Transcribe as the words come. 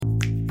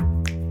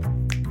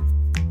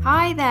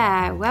Hi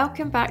there,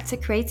 welcome back to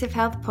Creative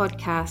Health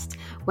Podcast,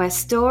 where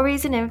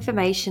stories and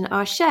information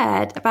are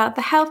shared about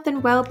the health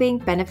and wellbeing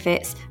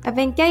benefits of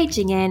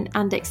engaging in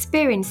and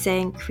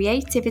experiencing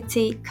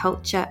creativity,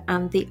 culture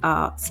and the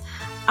arts.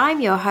 I'm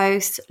your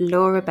host,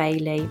 Laura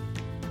Bailey.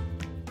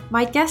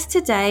 My guest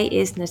today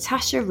is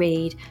Natasha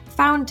Reid,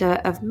 founder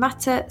of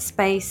Matter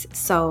Space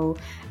Soul,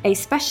 a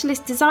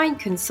specialist design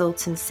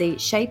consultancy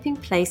shaping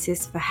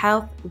places for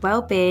health,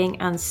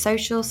 well-being and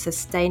social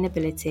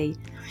sustainability.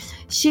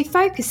 She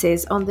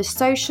focuses on the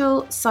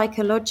social,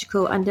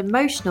 psychological and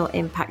emotional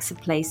impacts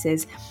of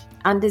places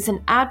and is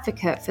an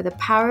advocate for the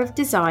power of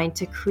design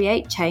to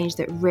create change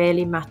that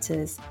really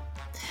matters.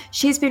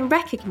 She has been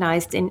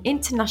recognised in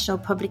international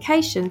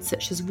publications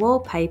such as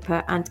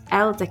Wallpaper and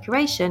Elle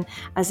Decoration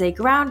as a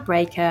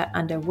groundbreaker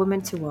and a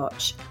woman to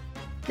watch.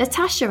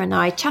 Natasha and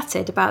I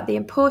chatted about the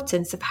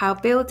importance of how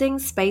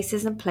buildings,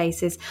 spaces and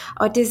places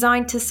are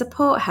designed to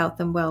support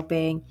health and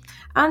well-being,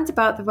 and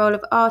about the role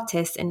of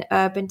artists in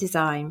urban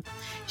design.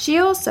 She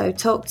also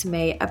talked to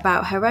me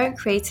about her own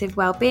creative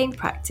well-being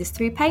practice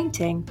through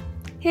painting.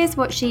 Here's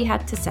what she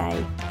had to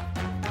say.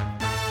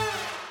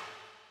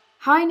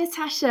 Hi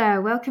Natasha,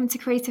 welcome to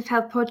Creative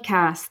Health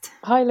Podcast.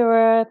 Hi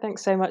Laura,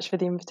 thanks so much for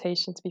the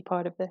invitation to be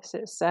part of this.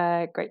 It's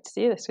great to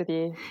do this with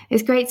you.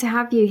 It's great to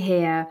have you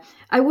here.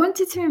 I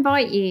wanted to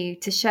invite you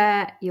to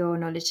share your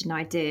knowledge and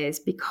ideas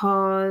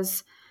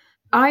because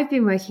I've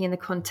been working in the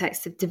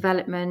context of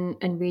development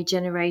and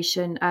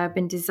regeneration,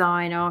 urban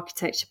design,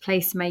 architecture,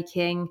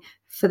 placemaking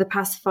for the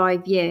past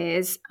 5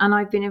 years. And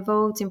I've been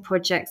involved in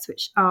projects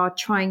which are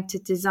trying to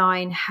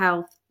design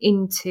health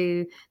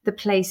into the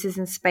places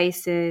and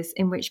spaces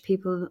in which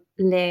people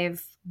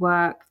live,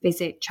 work,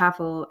 visit,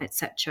 travel,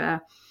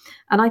 etc.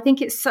 And I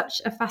think it's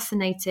such a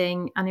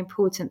fascinating and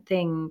important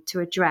thing to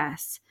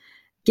address,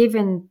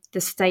 given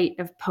the state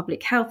of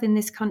public health in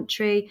this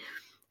country.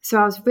 So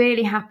I was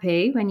really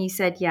happy when you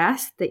said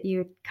yes, that you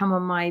would come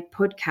on my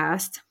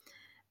podcast.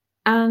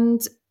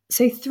 And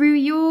so through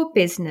your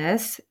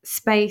business,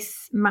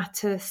 Space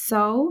Matter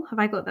Soul, have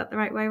I got that the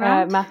right way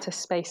around? Matter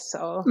Space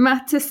Soul.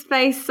 Matter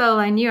Space Soul.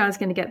 I knew I was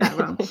going to get that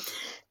wrong.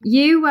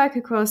 You work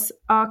across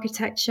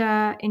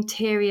architecture,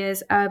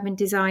 interiors, urban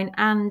design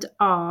and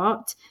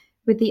art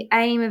with the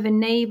aim of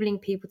enabling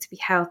people to be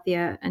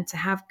healthier and to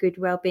have good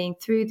well-being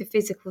through the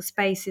physical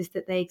spaces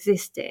that they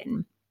exist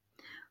in.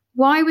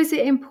 Why was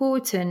it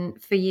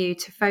important for you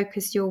to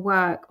focus your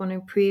work on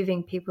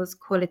improving people's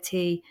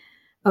quality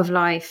of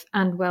life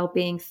and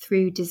well-being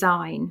through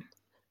design?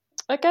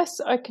 I guess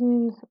I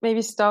can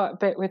maybe start a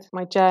bit with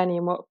my journey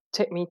and what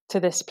took me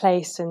to this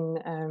place and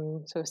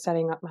sort of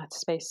setting up Matter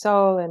Space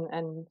Soul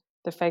and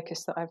the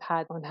focus that I've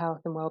had on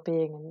health and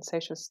well-being and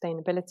social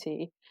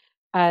sustainability.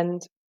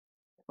 And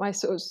my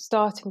sort of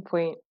starting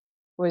point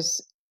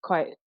was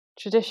quite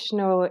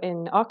traditional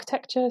in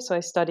architecture. So I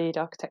studied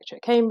architecture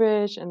at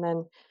Cambridge and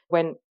then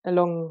went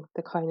along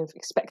the kind of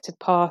expected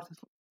path of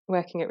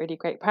working at really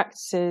great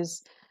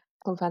practices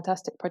on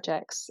fantastic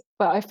projects.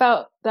 But I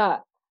felt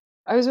that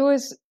I was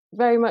always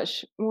very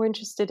much more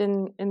interested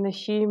in the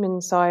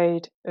human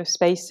side of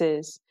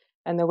spaces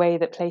and the way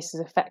that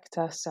places affect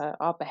us,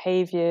 our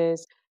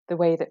behaviours, the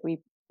way that we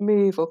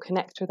move or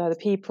connect with other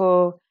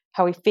people,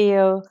 how we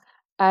feel.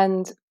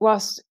 And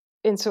whilst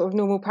in sort of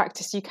normal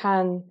practice you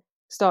can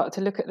start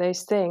to look at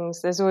those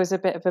things, there's always a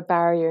bit of a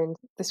barrier. And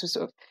this was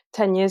sort of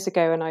 10 years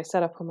ago when I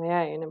set up on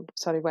my own and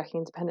started working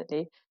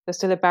independently. There's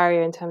still a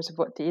barrier in terms of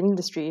what the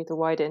industry, the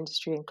wider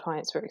industry and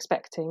clients were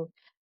expecting.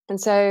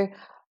 And so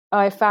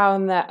I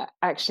found that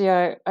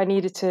actually I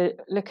needed to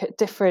look at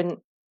different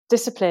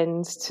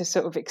disciplines to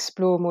sort of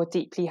explore more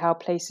deeply how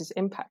places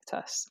impact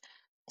us.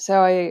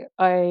 So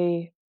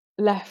I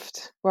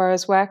left where I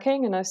was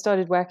working and I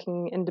started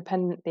working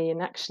independently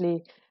and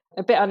actually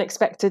a bit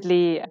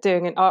unexpectedly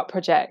doing an art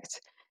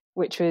project,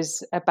 which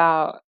was it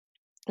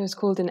was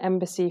called An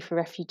Embassy for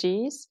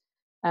Refugees.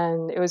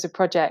 And it was a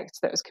project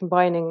that was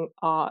combining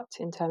art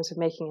in terms of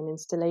making an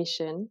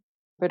installation,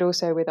 but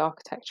also with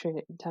architecture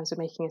in terms of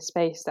making a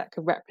space that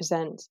could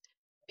represent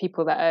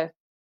people that are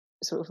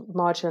sort of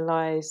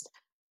marginalised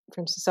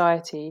from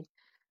society.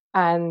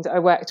 And I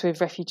worked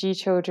with refugee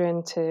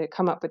children to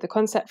come up with the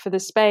concept for the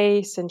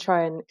space and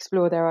try and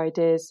explore their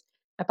ideas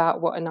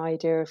about what an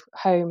idea of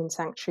home and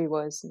sanctuary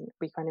was. And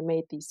we kind of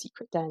made these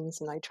secret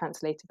dens and I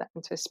translated that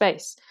into a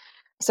space.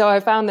 So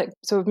I found that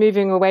sort of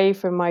moving away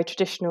from my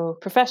traditional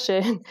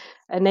profession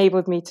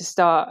enabled me to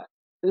start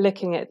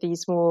looking at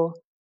these more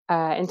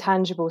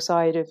intangible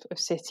side of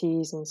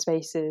cities and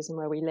spaces and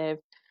where we live.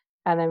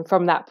 And then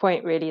from that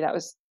point, really, that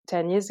was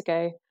 10 years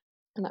ago.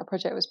 And that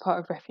project was part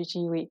of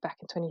Refugee Week back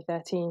in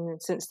 2013.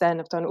 And since then,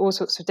 I've done all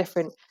sorts of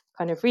different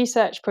kind of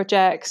research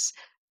projects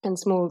and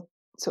small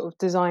sort of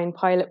design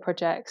pilot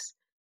projects,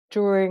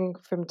 drawing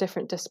from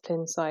different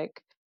disciplines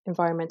like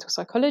environmental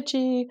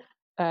psychology,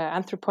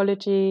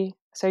 anthropology,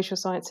 social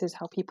sciences,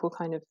 how people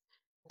kind of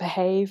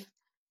behave,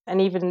 and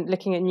even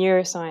looking at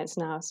neuroscience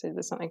now. So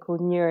there's something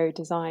called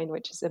neurodesign,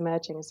 which is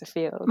emerging as a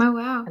field. Oh,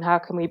 wow. And how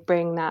can we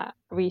bring that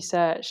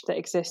research that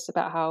exists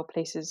about how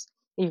places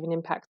even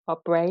impact our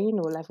brain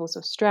or levels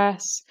of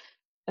stress,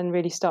 and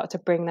really start to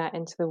bring that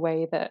into the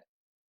way that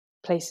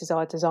places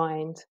are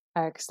designed.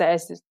 Because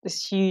there's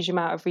this huge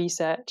amount of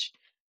research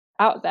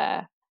out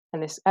there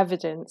and this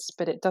evidence,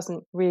 but it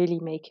doesn't really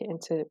make it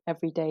into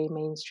everyday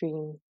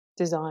mainstream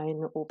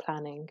design or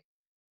planning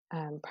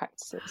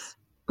practices.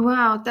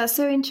 Wow, that's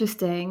so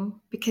interesting,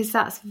 because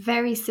that's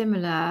very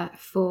similar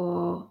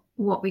for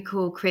what we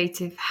call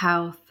creative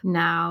health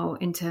now,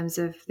 in terms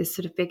of this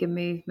sort of bigger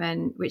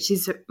movement, which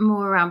is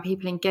more around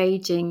people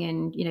engaging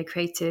in,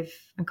 creative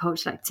and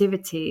cultural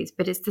activities.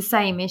 But it's the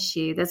same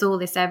issue. There's all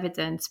this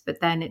evidence,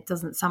 but then it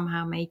doesn't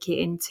somehow make it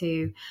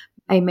into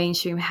a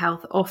mainstream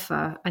health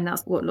offer. And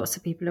that's what lots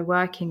of people are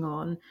working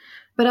on.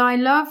 But I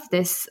love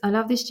this. I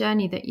love this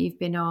journey that you've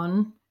been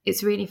on.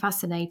 It's really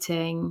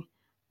fascinating.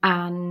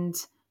 And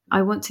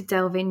I want to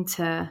delve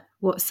into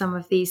what some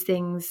of these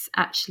things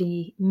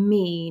actually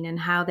mean and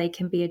how they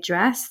can be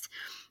addressed.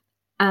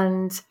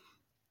 And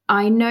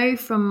I know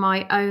from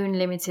my own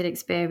limited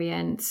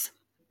experience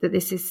that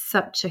this is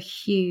such a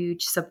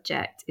huge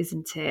subject,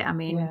 isn't it? I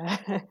mean,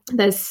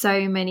 there's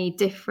so many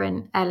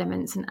different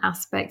elements and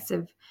aspects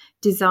of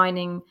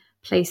designing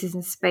places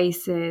and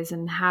spaces,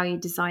 and how you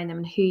design them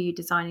and who you're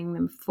designing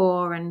them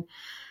for and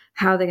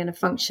how they're going to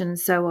function and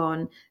so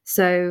on.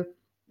 So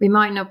we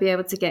might not be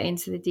able to get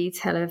into the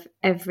detail of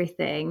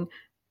everything,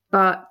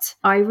 but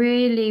I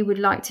really would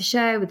like to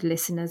share with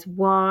listeners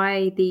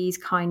why these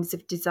kinds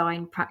of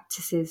design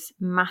practices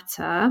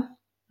matter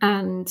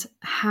and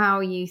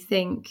how you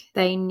think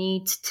they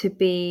need to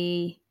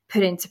be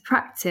put into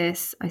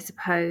practice, I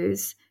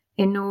suppose,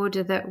 in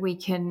order that we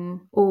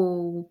can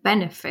all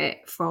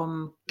benefit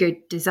from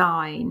good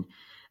design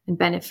and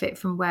benefit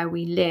from where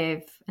we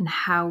live and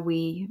how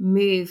we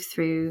move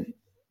through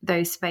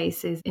those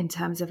spaces in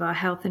terms of our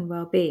health and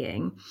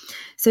well-being.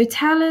 So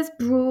tell us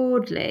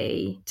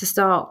broadly, to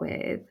start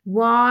with,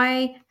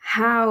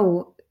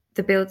 how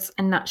the built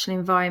and natural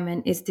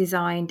environment is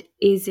designed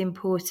is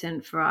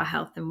important for our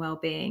health and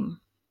well-being.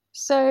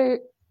 So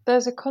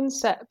there's a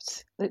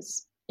concept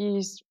that's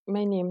used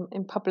mainly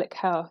in public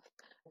health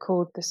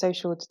called the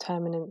social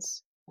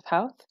determinants of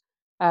health,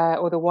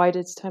 or the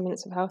wider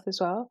determinants of health as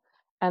well.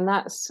 And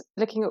that's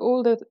looking at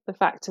all the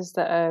factors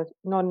that are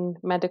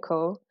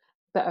non-medical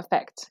that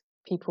affect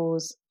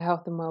people's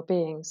health and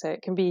well-being. So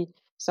it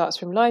starts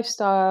from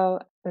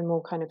lifestyle and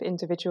more kind of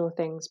individual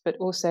things, but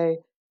also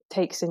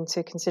takes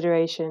into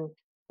consideration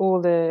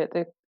all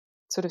the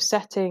sort of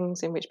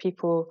settings in which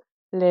people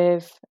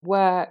live,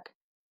 work,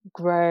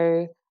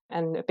 grow,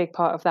 and a big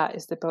part of that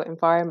is the built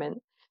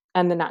environment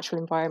and the natural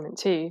environment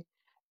too.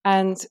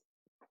 And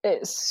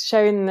it's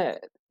shown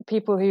that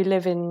people who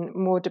live in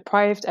more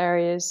deprived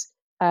areas,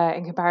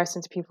 in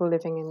comparison to people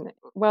living in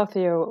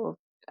wealthier or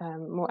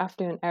more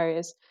affluent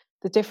areas,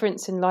 the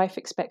difference in life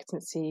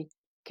expectancy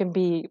can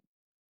be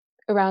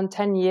around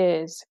 10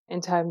 years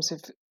in terms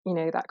of,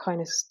 that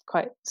kind of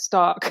quite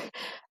stark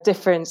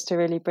difference to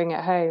really bring it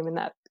home. And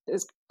that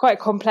is quite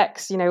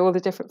complex, all the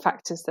different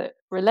factors that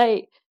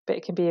relate, but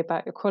it can be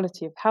about your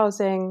quality of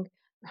housing,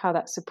 how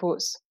that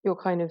supports your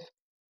kind of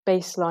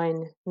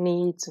baseline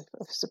needs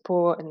of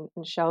support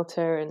and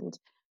shelter and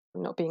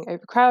not being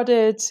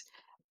overcrowded.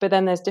 But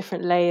then there's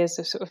different layers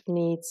of sort of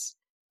needs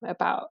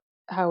about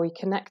how we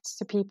connect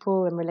to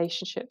people, and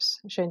relationships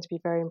are shown to be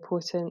very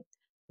important.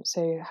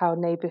 So how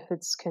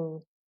neighbourhoods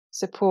can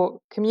support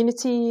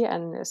community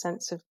and a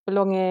sense of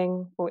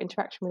belonging or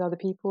interaction with other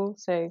people.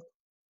 So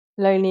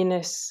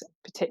loneliness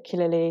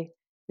particularly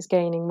is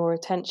gaining more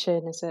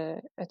attention as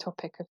a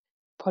topic of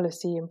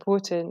policy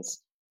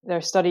importance. There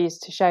are studies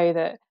to show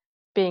that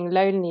being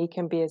lonely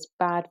can be as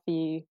bad for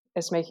you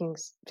as smoking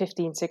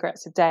 15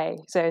 cigarettes a day.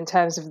 So in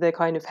terms of the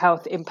kind of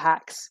health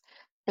impacts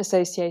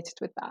associated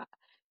with that.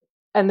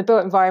 And the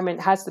built environment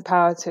has the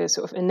power to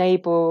sort of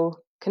enable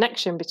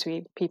connection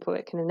between people.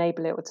 It can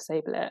enable it or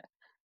disable it.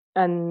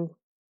 And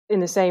in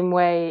the same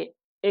way,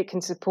 it can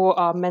support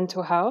our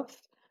mental health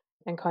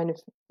and kind of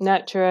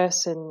nurture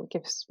us and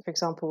gives, for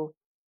example,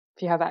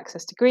 if you have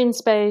access to green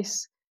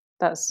space,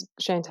 that's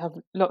shown to have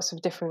lots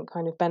of different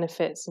kind of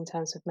benefits in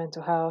terms of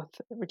mental health,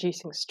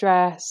 reducing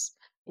stress,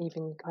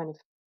 even kind of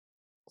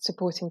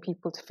supporting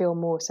people to feel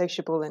more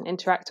sociable and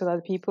interact with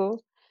other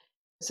people.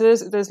 So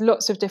there's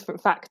lots of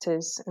different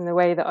factors, and the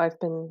way that I've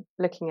been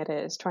looking at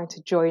it is trying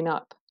to join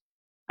up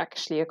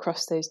actually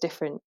across those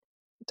different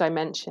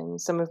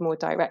dimensions. Some are more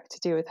direct to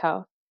do with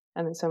health,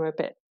 and then some are a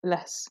bit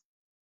less,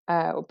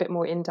 or a bit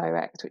more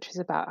indirect, which is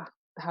about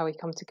how we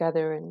come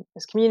together and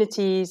as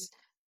communities,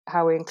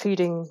 how we're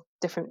including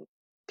different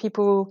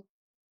people,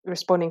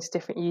 responding to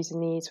different user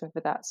needs, whether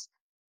that's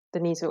the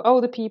needs of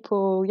older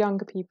people,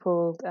 younger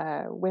people,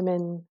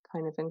 women,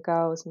 kind of, and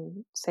girls,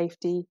 and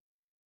safety.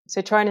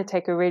 So trying to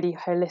take a really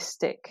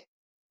holistic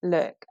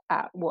look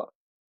at what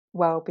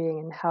well-being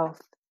and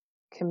health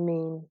can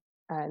mean,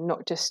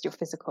 not just your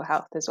physical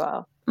health as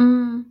well.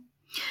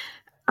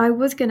 I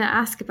was going to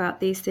ask about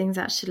these things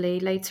actually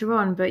later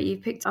on, but you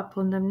picked up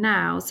on them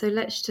now. So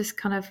let's just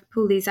kind of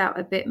pull these out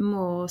a bit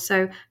more.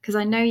 So, because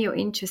I know you're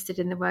interested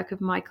in the work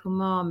of Michael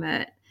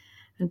Marmot,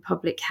 and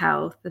public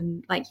health,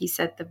 and like you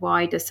said, the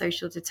wider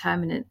social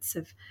determinants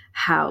of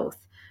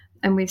health.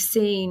 And we've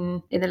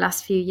seen in the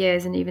last few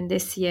years, and even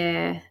this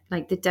year,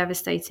 like the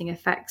devastating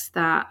effects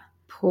that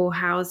poor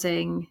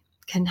housing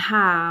can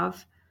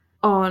have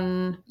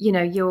on, you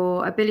know,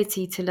 your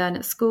ability to learn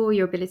at school,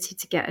 your ability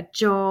to get a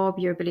job,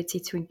 your ability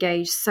to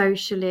engage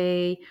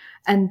socially.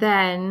 And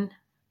then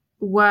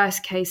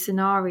worst case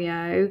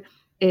scenario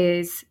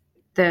is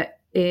that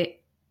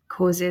it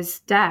causes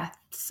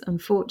deaths.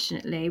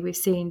 Unfortunately, we've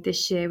seen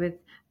this year with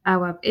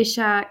Awab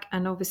Ishak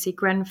and obviously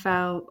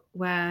Grenfell,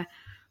 where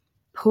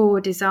poor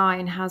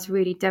design has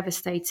really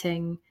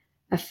devastating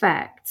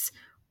effects.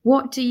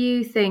 What do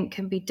you think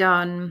can be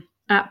done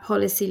at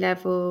policy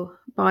level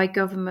by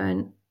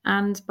government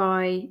and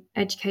by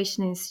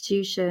education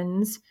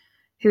institutions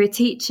who are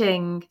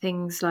teaching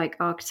things like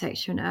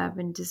architecture and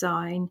urban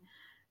design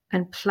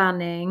and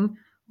planning?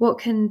 What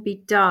can be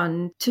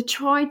done to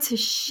try to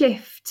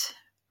shift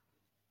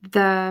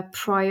the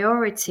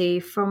priority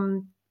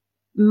from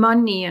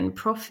money and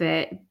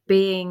profit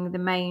being the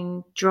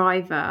main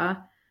driver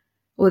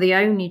or the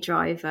only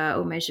driver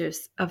or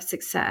measures of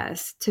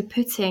success to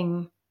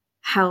putting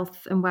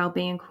health and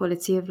well-being and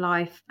quality of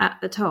life at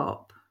the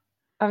top?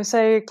 I'm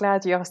so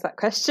glad you asked that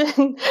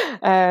question,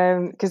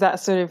 because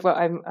that's sort of what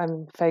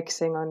I'm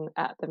focusing on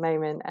at the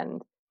moment,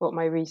 and what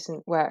my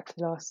recent work for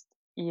the last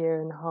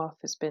year and a half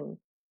has been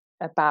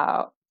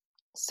about.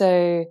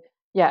 So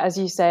yeah, as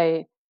you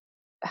say,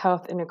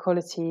 health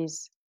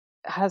inequalities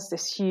has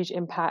this huge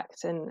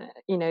impact, and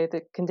you know,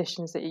 the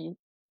conditions that you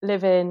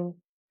live in,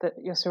 that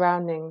your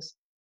surroundings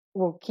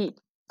will keep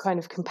kind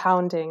of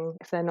compounding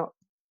if they're not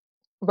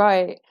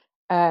right,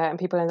 and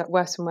people end up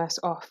worse and worse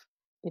off.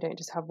 You don't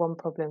just have one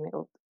problem,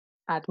 it'll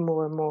add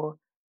more and more.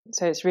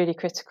 So it's really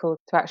critical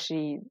to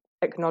actually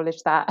acknowledge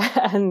that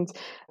and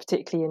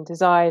particularly in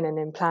design and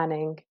in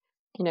planning,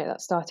 you know,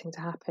 that's starting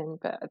to happen,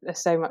 but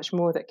there's so much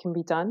more that can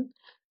be done.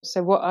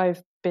 So what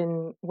I've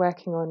been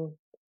working on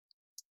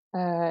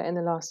in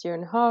the last year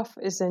and a half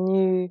is a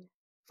new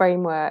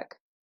framework,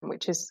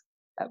 which is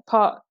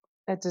part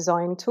a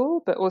design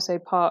tool, but also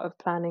part of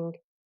planning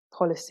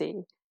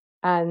policy.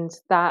 And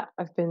that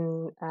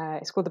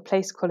it's called the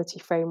Place Quality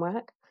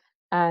Framework.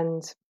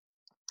 And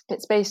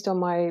it's based on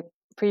my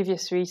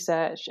previous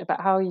research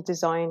about how you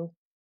design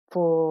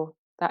for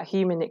that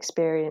human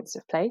experience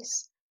of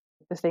place,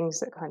 the things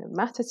that kind of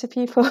matter to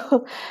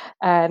people,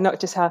 not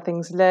just how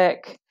things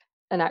look,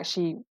 and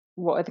actually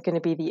what are going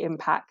to be the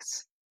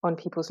impacts on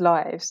people's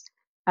lives.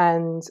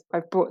 And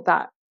I've brought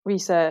that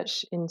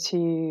research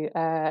into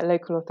a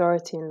local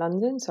authority in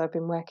London. So I've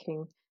been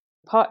working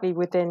partly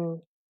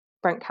within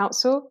Brent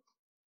Council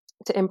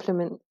to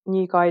implement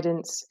new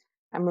guidance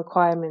and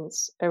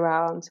requirements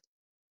around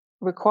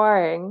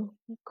requiring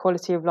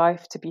quality of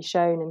life to be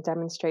shown and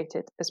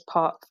demonstrated as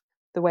part of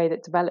the way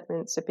that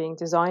developments are being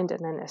designed and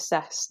then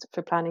assessed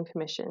for planning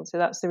permission. So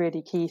that's the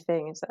really key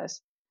thing, is that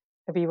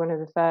it'll be one of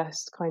the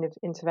first kind of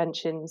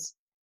interventions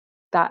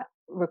that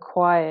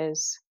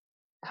requires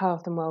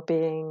health and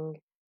well-being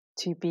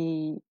to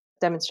be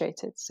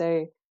demonstrated.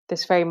 So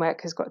this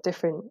framework has got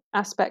different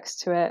aspects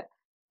to it.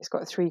 It's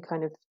got 3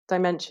 kind of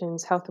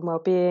dimensions: health and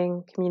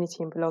well-being, community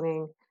and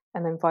belonging,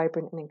 and then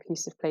vibrant and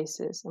inclusive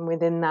places. And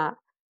within that,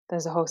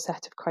 there's a whole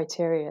set of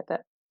criteria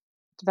that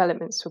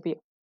developments will be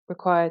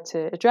required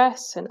to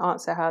address and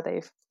answer how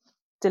they've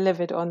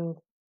delivered on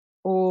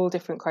all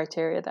different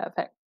criteria that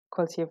affect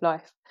quality of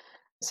life.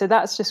 So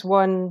that's just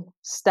one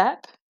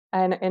step,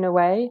 and in a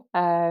way,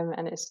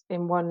 and it's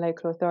in one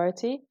local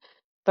authority,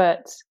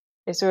 but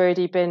it's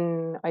already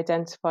been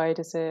identified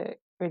as a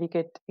really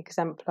good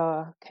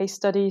exemplar case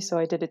study. So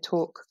I did a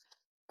talk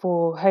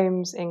for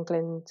Homes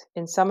England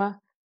in summer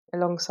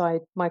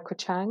alongside Michael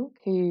Chang,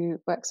 who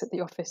works at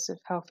the Office of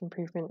Health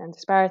Improvement and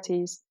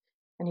Disparities,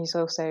 and he's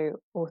also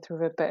author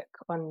of a book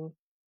on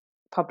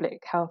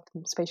public health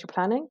and spatial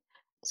planning.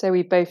 So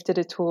we both did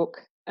a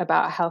talk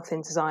about health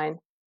in design.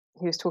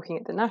 He was talking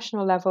at the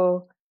national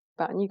level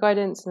about new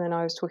guidance, and then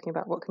I was talking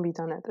about what can be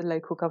done at the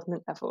local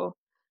government level.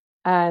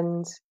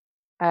 And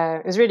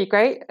it was really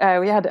great.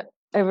 We had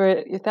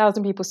over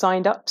 1,000 people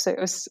signed up, so it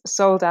was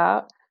sold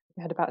out.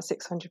 We had about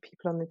 600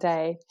 people on the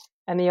day.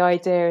 And the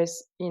idea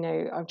is, you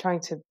know, I'm trying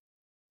to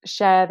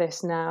share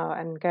this now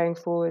and going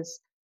forwards,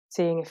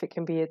 seeing if it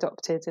can be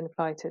adopted and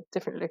applied to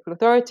different local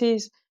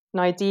authorities,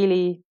 and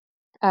ideally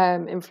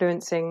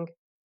influencing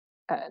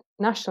at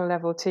national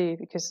level too,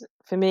 because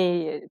for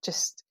me,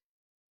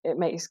 it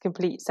makes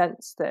complete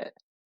sense that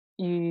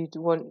you'd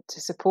want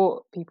to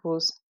support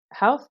people's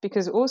health,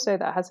 because also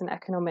that has an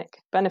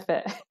economic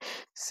benefit.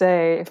 So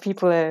if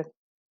people are,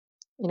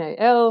 you know,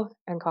 ill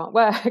and can't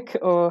work,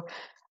 or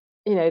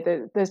you know,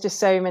 there's just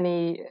so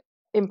many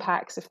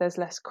impacts. If there's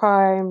less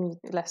crime,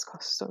 less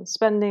costs on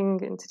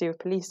spending and to do with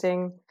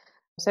policing.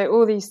 So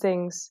all these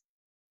things,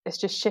 it's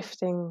just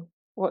shifting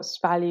what's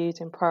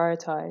valued and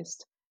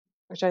prioritized,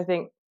 which I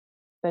think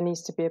there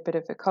needs to be a bit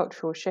of a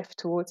cultural shift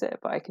towards it,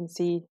 but I can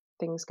see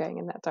things going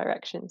in that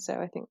direction. So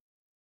I think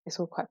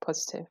it's all quite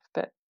positive,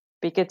 but it'd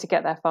be good to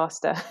get there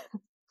faster.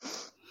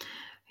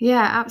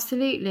 Yeah,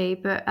 absolutely.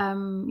 But,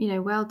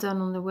 well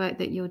done on the work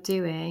that you're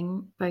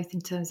doing, both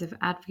in terms of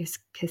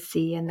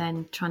advocacy and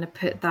then trying to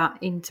put that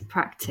into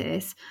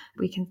practice.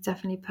 We can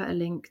definitely put a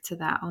link to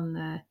that on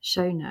the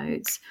show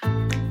notes.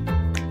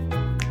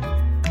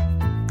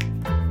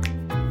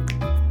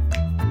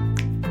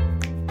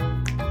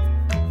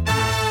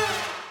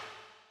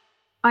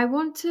 I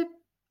want to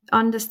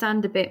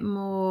understand a bit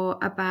more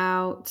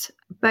about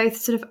both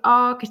sort of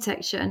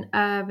architecture and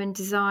urban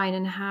design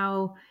and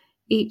how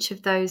each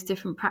of those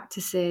different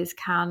practices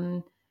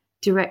can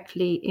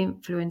directly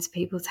influence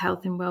people's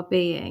health and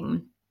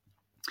well-being.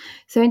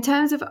 So in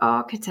terms of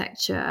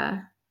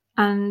architecture,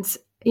 and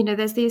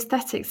there's the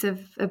aesthetics of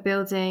a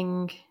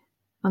building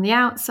on the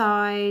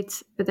outside,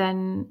 but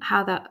then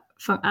how that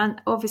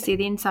and obviously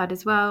the inside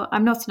as well.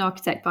 I'm not an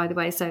architect, by the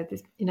way, so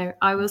this,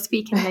 I will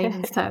speak in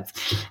layman's terms.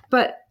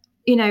 But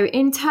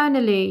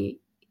internally,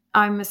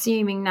 I'm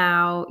assuming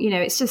now,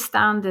 it's just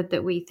standard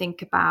that we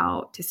think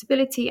about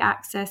disability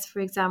access,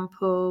 for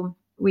example.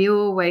 We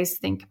always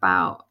think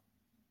about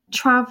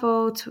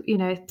travel to,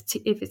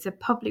 if it's a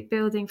public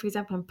building, for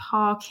example, and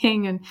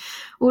parking and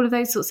all of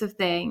those sorts of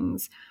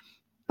things.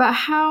 But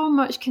how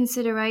much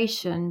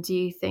consideration do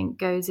you think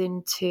goes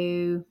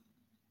into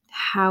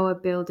how a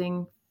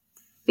building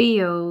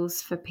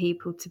feels for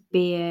people to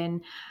be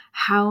in?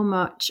 How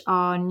much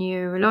are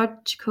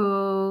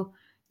neurological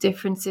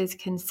differences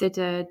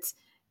considered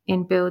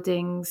in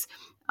buildings?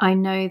 I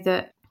know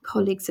that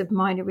colleagues of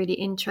mine are really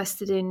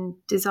interested in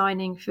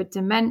designing for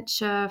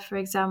dementia, for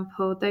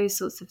example, those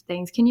sorts of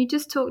things. Can you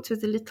just talk to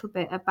us a little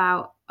bit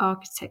about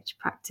architecture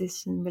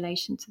practice in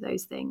relation to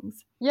those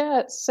things?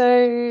 Yeah,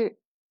 so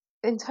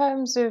in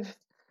terms of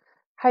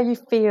how you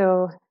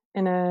feel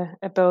in a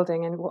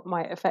building and what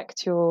might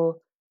affect your,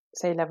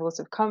 say, levels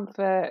of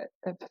comfort,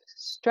 of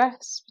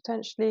stress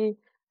potentially,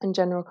 and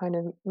general kind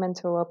of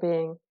mental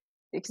well-being,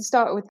 you can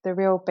start with the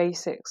real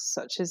basics,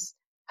 such as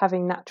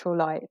having natural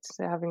light,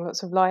 so having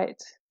lots of light,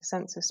 a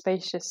sense of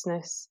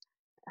spaciousness,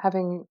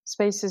 having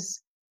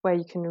spaces where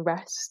you can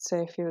rest.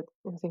 So if you're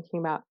thinking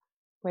about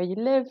where you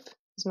live,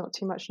 there's not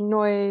too much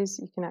noise,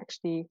 you can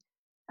actually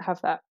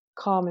have that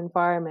calm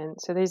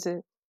environment. So these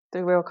are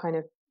the real kind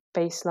of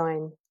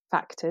baseline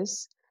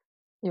factors,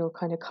 your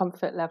kind of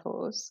comfort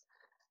levels.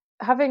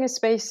 Having a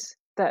space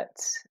that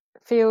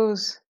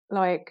feels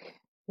like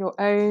your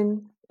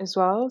own as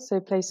well, so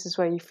places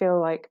where you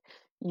feel like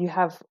you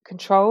have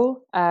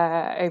control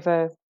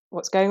over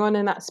what's going on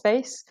in that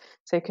space.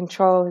 So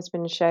control has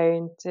been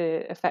shown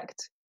to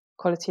affect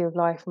quality of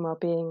life and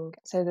well-being.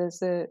 So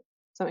there's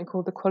something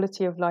called the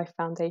Quality of Life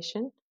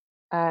Foundation,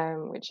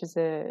 which is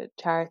a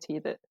charity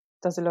that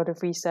does a lot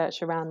of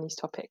research around these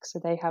topics. So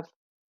they have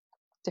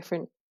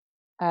different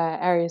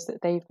areas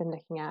that they've been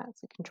looking at.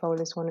 So control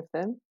is one of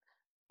them.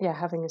 Yeah,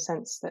 having a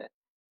sense that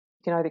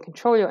you can either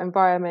control your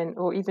environment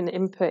or even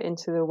input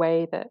into the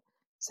way that,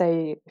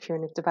 say, if you're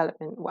in a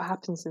development, what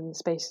happens in the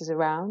spaces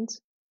around?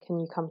 Can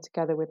you come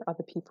together with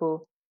other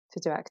people to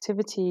do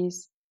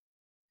activities?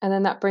 And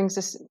then that brings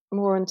us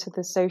more into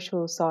the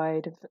social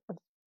side of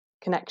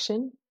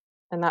connection,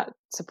 and that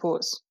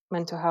supports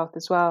mental health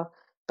as well.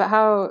 But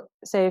how,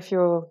 say, if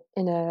you're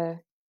in a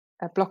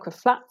block of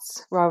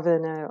flats rather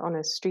than on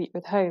a street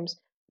with homes,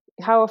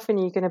 how often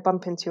are you going to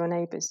bump into your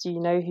neighbours? Do you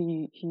know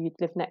who you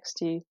live next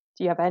to?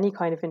 Do you have any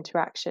kind of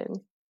interaction?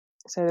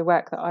 So the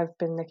work that I've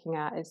been looking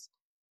at is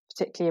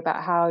particularly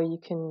about how you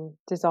can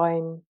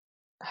design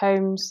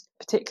homes,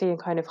 particularly in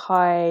kind of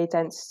high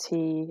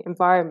density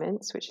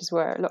environments, which is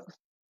where a lot of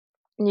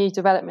new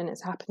development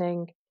is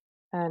happening,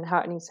 and how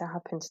it needs to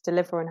happen to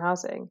deliver on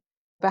housing.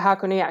 But how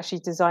can we actually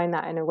design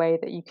that in a way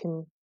that you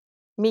can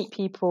meet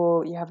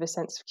people, you have a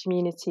sense of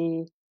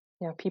community,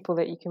 you have people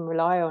that you can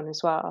rely on as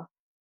well.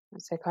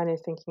 So kind of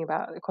thinking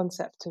about the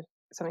concept of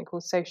something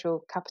called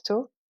social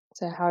capital.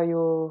 So how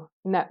your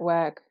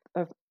network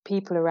of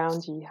people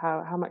around you,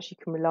 how much you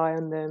can rely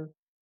on them,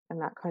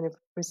 and that kind of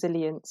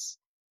resilience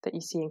that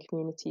you see in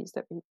communities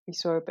that we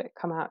saw a bit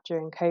come out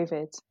during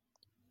COVID.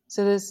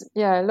 So there's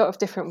a lot of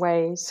different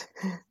ways.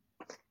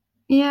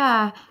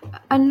 Yeah.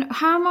 And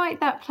how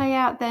might that play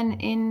out then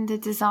in the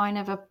design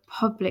of a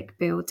public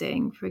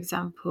building, for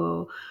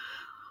example,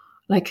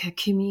 like a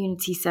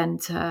community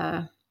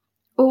centre?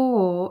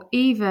 Or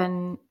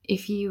even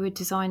if you were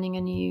designing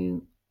a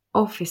new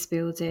office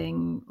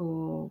building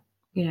or,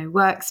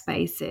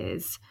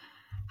 workspaces,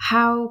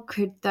 how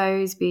could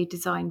those be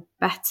designed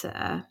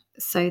better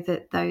so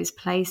that those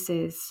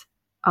places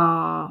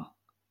are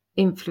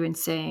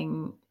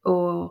influencing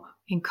or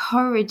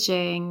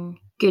encouraging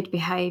good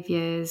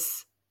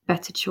behaviours,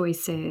 better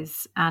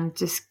choices, and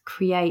just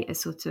create a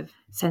sort of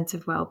sense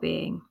of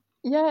well-being?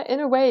 Yeah, in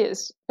a way,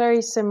 it's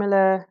very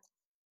similar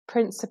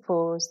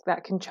principles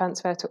that can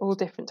transfer to all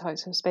different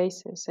types of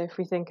spaces. So if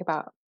we think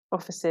about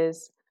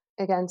offices,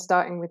 again,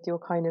 starting with your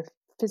kind of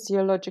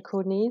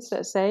physiological needs,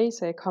 let's say,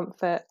 so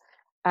comfort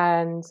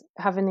and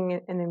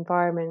having an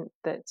environment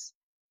that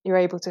you're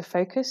able to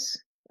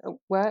focus at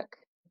work,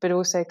 but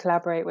also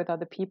collaborate with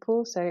other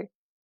people. So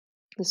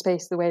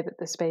the way that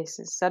the space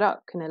is set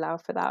up can allow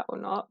for that or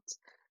not.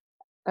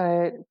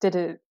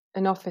 did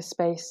an office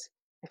space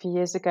a few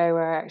years ago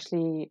where I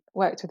actually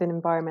worked with an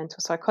environmental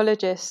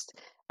psychologist,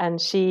 and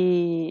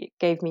she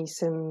gave me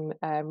some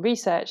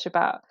research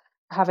about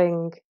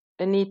having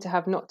a need to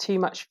have not too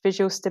much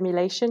visual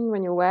stimulation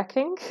when you're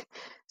working.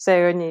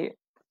 So when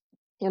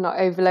you're not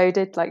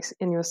overloaded like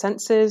in your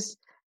senses,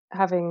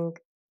 having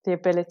the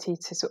ability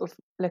to sort of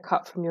look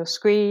up from your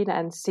screen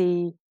and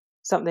see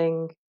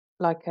something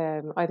like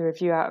either a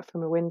view out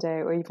from a window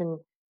or even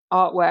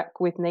artwork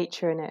with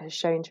nature in it has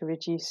shown to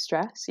reduce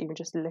stress, even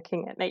just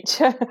looking at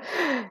nature.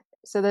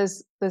 So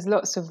there's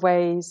lots of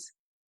ways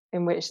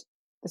in which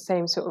the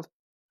same sort of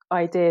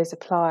ideas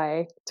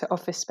apply to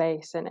office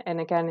space, and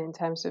again in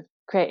terms of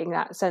creating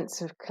that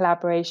sense of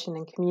collaboration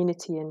and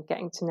community and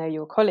getting to know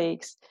your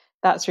colleagues,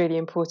 that's really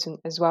important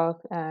as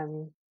well,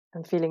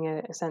 and feeling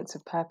a sense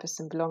of purpose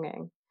and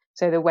belonging.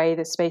 So the way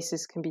that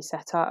spaces can be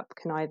set up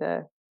can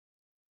either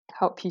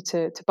help you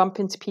to bump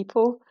into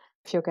people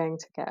if you're going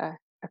to get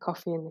a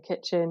coffee in the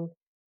kitchen,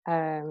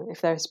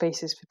 if there are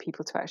spaces for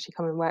people to actually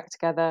come and work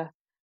together.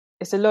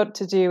 It's a lot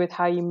to do with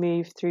how you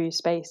move through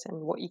space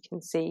and what you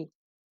can see,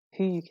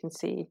 who you can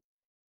see.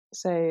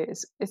 So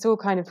it's all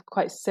kind of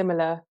quite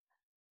similar,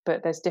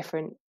 but there's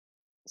different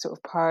sort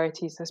of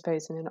priorities, I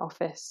suppose, in an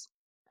office.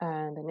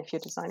 And then if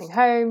you're designing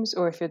homes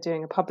or if you're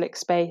doing a public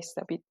space,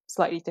 there'll be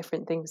slightly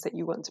different things that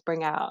you want to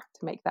bring out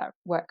to make that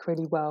work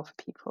really well for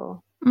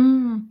people.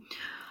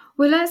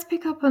 Well, let's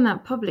pick up on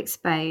that public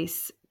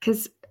space,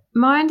 because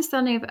my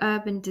understanding of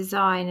urban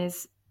design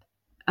is,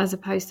 as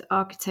opposed to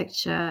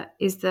architecture,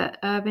 is that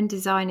urban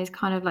design is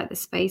kind of like the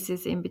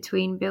spaces in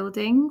between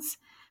buildings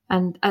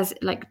and as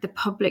like the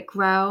public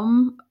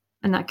realm,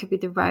 and that could be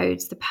the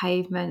roads, the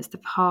pavements, the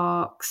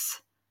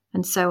parks,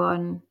 and so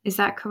on. Is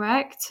that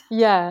correct?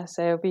 Yeah,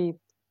 so it'll be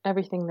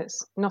everything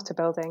that's not a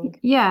building.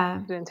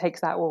 Yeah. And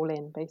takes that all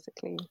in,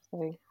 basically.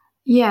 So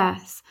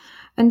Yes.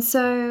 And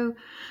so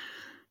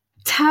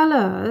tell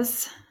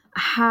us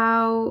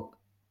how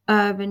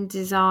urban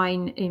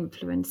design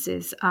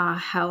influences our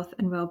health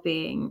and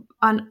well-being.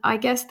 And I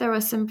guess there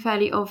are some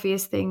fairly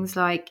obvious things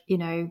like,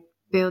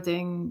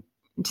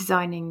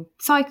 designing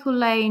cycle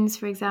lanes,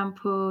 for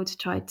example, to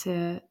try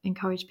to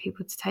encourage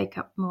people to take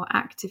up more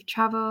active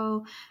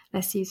travel,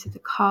 less use of the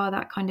car,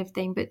 that kind of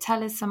thing. But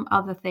tell us some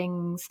other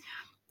things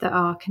that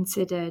are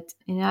considered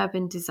in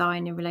urban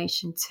design in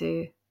relation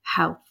to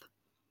health.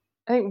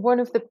 I think one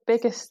of the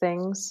biggest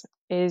things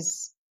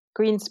is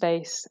green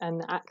space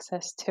and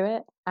access to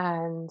it,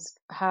 and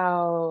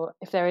how,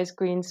 if there is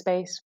green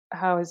space,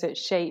 how is it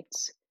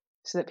shaped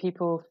so that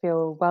people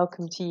feel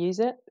welcome to use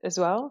it as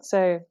well.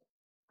 So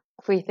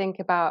if we think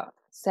about,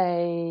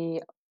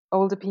 say,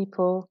 older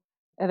people,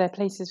 are there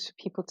places for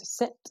people to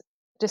sit?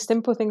 Just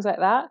simple things like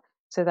that,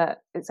 so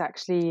that it's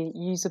actually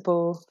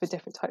usable for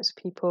different types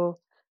of people.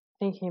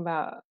 Thinking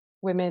about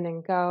women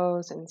and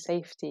girls and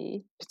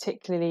safety,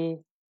 particularly,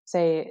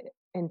 say,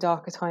 in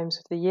darker times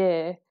of the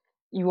year,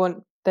 you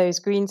want those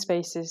green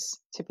spaces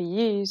to be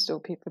used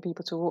or for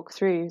people to walk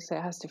through. So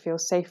it has to feel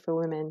safe for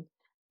women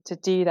to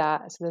do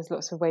that. So there's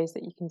lots of ways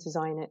that you can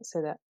design it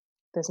so that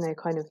there's no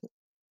kind of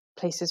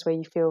places where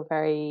you feel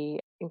very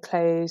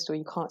enclosed or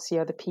you can't see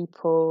other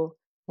people,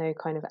 no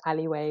kind of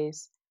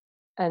alleyways.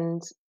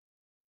 And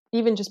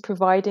even just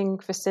providing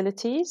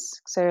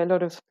facilities. So a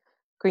lot of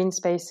green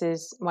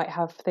spaces might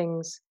have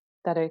things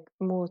that are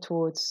more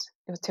towards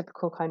your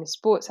typical kind of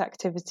sports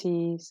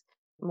activities,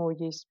 more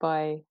used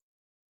by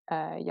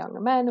younger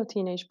men or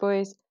teenage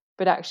boys,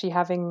 but actually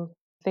having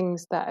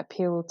things that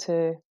appeal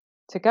to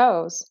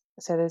girls.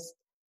 So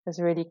there's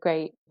a really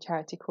great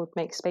charity called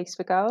Make Space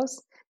for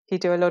Girls who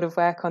do a lot of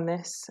work on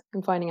this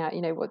and finding out,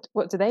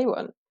 what do they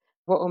want?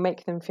 What will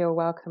make them feel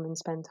welcome and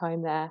spend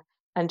time there?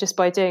 And just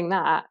by doing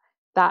that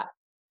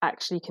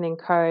actually can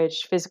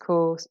encourage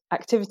physical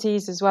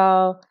activities as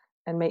well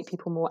and make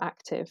people more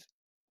active.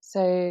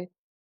 So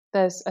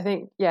there's, I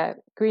think,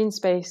 green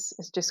space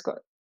has just got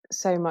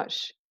so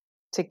much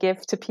to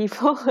give to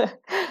people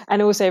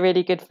and also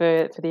really good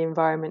for the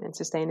environment and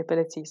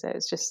sustainability. So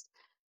it's just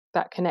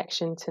that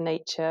connection to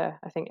nature,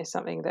 I think, is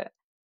something that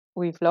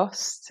we've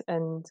lost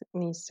and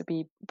needs to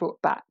be brought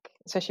back,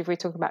 especially if we're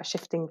talking about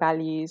shifting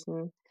values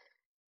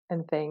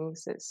and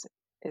things. It's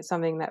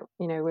something that,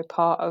 we're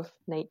part of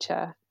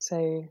nature,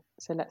 so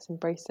let's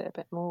embrace it a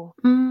bit more.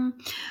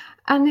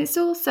 And it's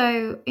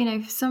also,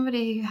 for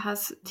somebody who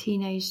has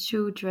teenage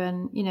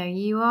children,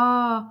 you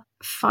are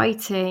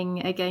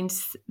fighting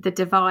against the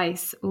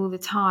device all the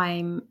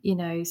time,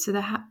 so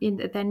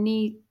there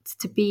needs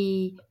to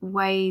be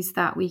ways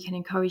that we can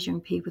encourage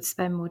young people to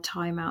spend more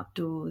time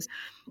outdoors.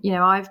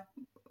 I've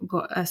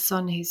got a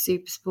son who's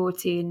super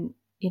sporty and,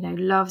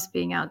 loves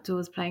being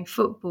outdoors playing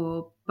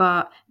football,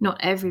 but not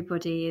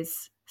everybody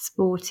is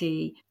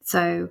sporty.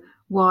 So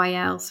why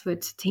else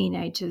would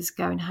teenagers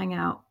go and hang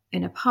out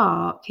in a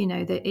park?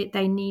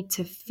 They need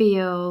to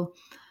feel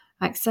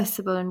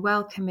accessible and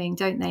welcoming,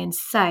 don't they, and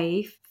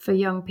safe for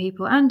young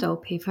people and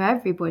old people, for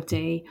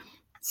everybody.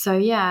 So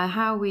yeah,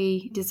 how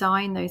we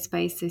design those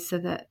spaces so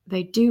that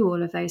they do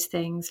all of those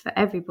things for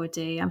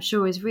everybody, I'm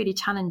sure is really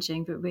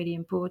challenging, but really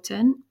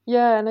important.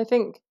 Yeah, and I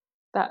think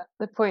that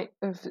the point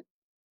of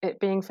it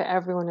being for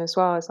everyone as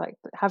well is like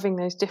having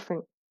those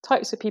different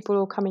types of people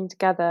all coming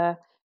together,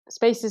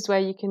 spaces where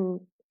you can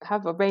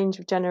have a range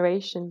of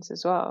generations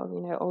as well,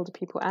 you know, older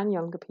people and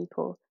younger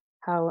people.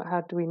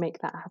 How do we make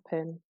that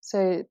happen?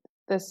 So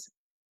there's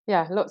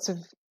lots of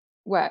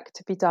work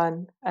to be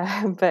done,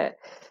 but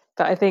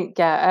I think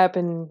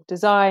urban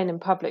design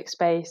and public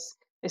space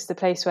is the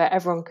place where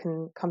everyone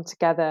can come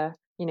together.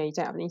 You know, you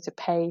don't need to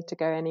pay to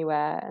go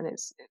anywhere, and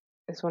it's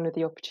one of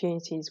the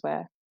opportunities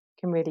where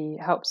it can really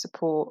help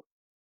support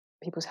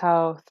people's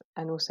health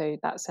and also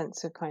that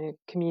sense of kind of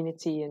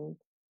community and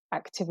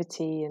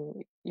activity,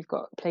 and you've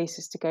got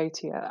places to go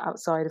to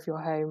outside of your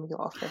home,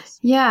 your office.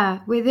 Yeah,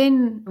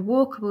 within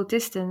walkable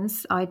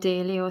distance,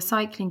 ideally, or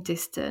cycling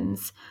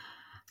distance.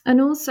 And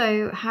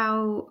also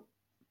how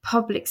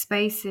public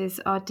spaces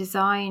are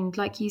designed,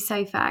 like you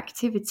say, for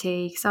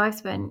activity. Because I've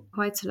spent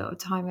quite a lot of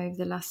time over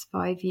the last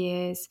 5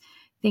 years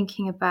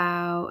thinking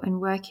about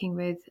and working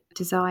with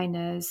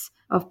designers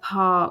of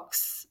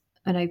parks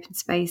and open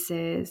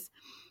spaces,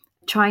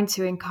 trying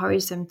to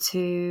encourage them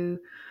to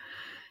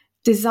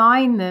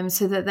design them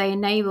so that they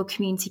enable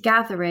community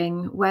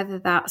gathering, whether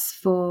that's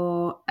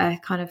for a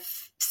kind of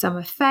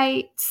summer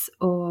fetes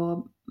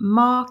or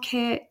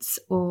markets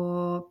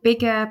or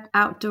bigger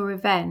outdoor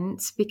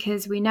events,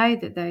 because we know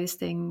that those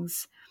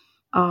things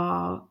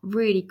are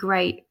really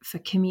great for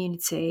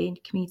community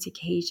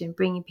cohesion,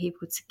 bringing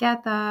people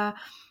together.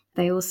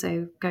 They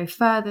also go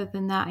further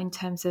than that in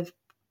terms of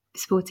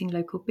supporting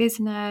local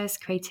business,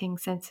 creating a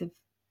sense of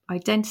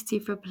identity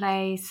for a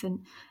place,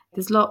 and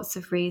there's lots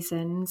of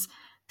reasons.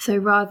 So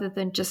rather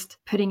than just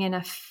putting in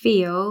a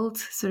field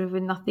sort of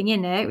with nothing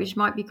in it, which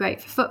might be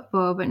great for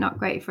football but not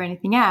great for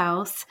anything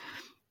else,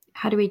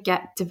 how do we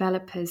get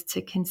developers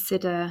to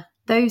consider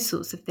those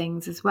sorts of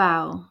things as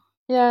well?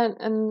 Yeah,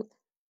 and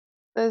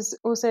there's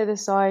also the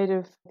side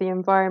of the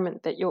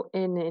environment that you're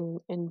in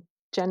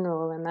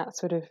general, and that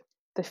sort of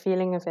the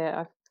feeling of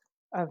it.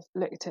 I've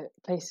looked at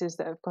places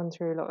that have gone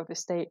through a lot of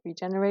estate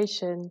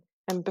regeneration,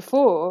 and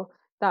before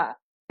that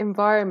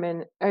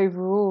environment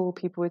overall,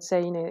 people would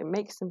say, you know, it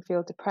makes them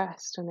feel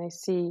depressed when they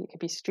see, it could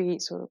be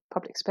streets or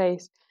public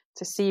space,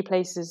 to see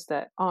places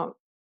that aren't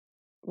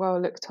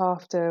well looked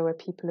after, where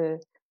people are,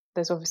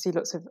 there's obviously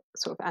lots of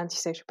sort of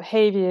antisocial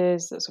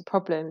behaviours, lots of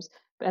problems,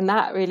 and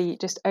that really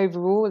just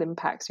overall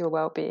impacts your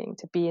well-being,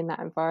 to be in that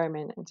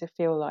environment and to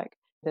feel like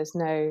there's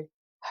no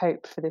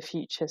hope for the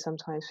future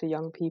sometimes for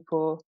young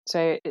people.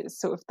 So it's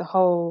sort of the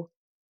whole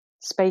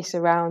space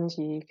around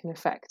you can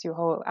affect your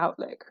whole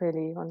outlook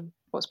really on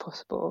what's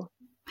possible.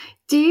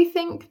 Do you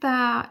think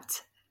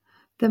that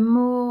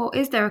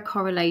is there a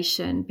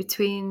correlation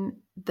between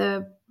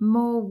the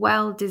more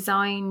well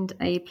designed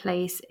a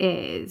place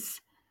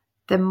is,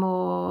 the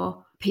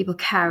more people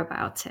care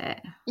about it?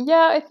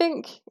 Yeah, I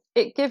think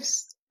it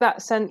gives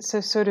that sense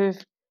of sort of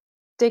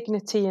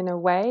dignity in a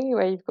way,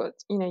 where you've got,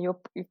 you know,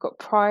 you've got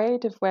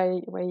pride of where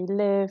you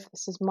live.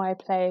 This is my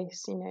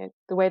place. You know,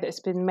 the way that it's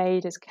been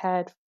made is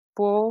cared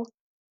for.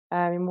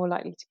 You're more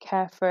likely to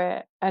care for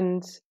it.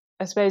 And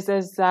I suppose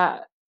there's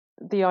that,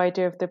 the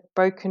idea of the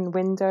broken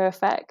window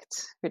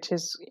effect, which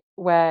is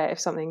where if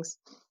something's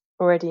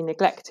already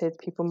neglected,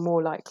 people are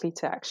more likely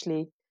to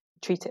actually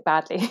treat it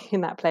badly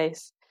in that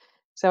place.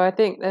 So I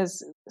think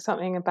there's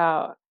something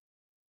about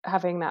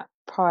having that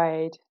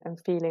pride and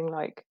feeling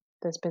like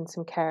there's been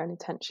some care and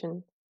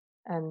attention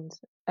and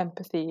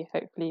empathy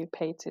hopefully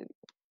paid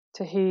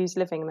to who's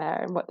living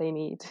there and what they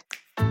need.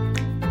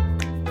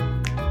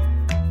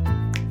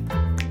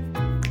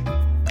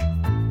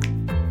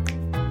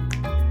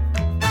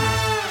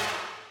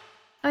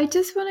 I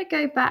just want to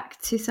go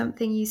back to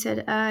something you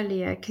said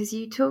earlier, because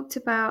you talked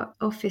about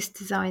office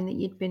design that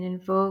you'd been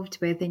involved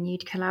with and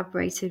you'd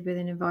collaborated with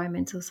an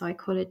environmental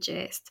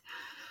psychologist.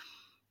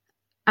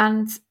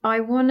 And I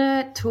want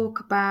to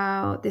talk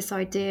about this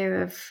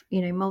idea of,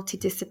 you know,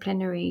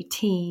 multidisciplinary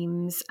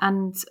teams,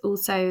 and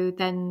also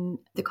then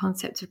the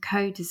concept of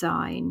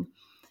co-design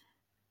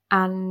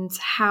and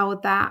how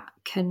that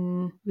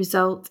can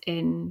result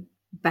in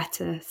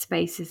better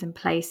spaces and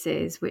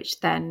places, which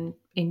then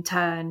in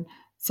turn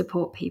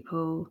support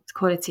people's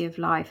quality of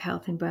life,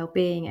 health and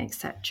well-being,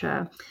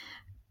 etc.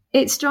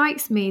 It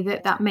strikes me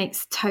that that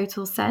makes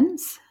total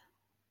sense,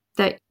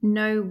 that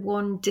no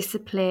one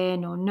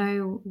discipline or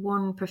no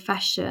one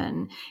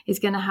profession is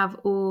going to have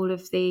all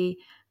of the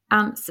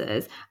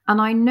answers. And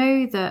I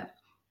know that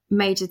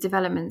major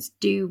developments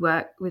do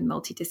work with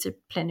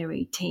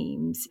multidisciplinary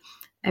teams.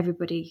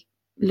 Everybody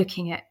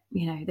looking at,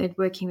 you know, they're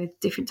working with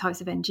different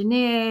types of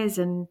engineers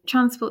and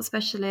transport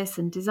specialists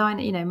and design,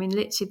 you know, I mean,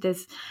 literally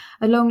there's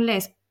a long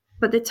list.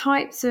 But the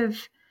types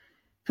of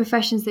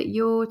professions that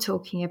you're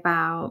talking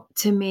about,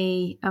 to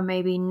me, are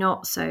maybe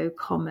not so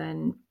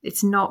common.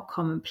 It's not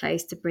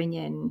commonplace to bring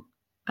in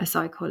a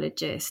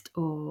psychologist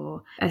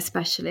or a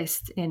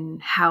specialist in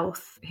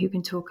health who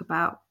can talk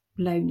about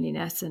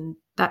loneliness and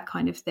that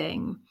kind of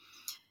thing.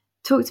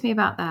 Talk to me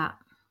about that.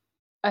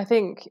 I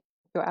think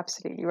you're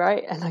absolutely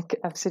right. And I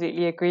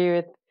absolutely agree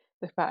with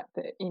the fact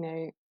that,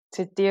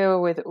 to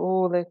deal with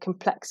all the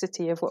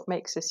complexity of what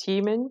makes us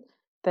human,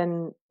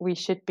 then we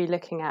should be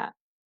looking at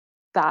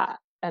that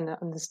and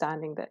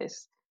understanding that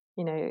it's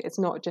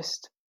not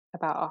just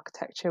about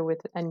architecture with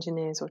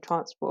engineers or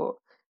transport,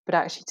 but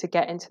actually to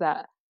get into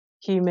that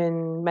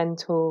human,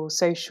 mental,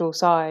 social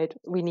side,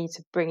 we need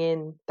to bring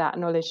in that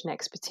knowledge and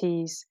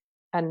expertise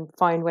and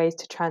find ways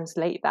to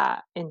translate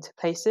that into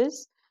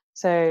places.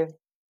 So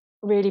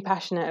really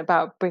passionate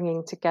about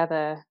bringing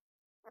together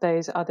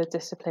those other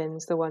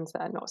disciplines, the ones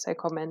that are not so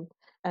common,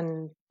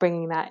 and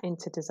bringing that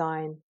into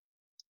design.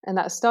 And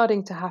that's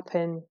starting to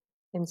happen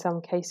in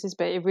some cases,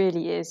 but it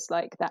really is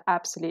like the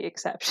absolute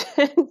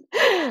exception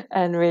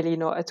and really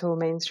not at all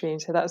mainstream.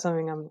 So that's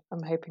something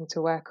I'm hoping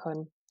to work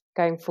on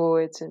going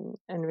forwards, and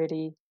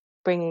really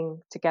bringing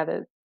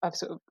together. I've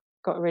sort of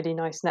got a really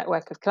nice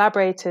network of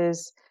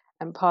collaborators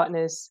and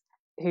partners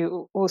who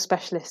are all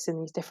specialists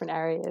in these different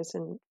areas,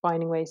 and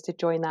finding ways to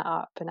join that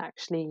up and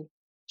actually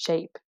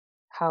shape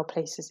how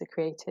places are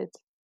created.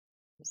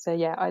 So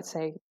yeah, I'd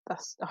say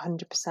that's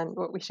 100%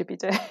 what we should be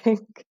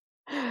doing.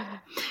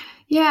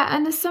 Yeah,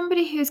 and as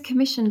somebody who's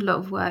commissioned a lot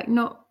of work,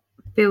 not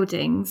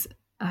buildings,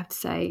 I have to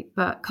say,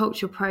 but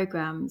cultural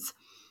programs,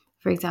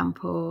 for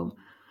example,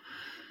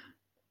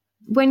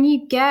 when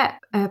you get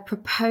a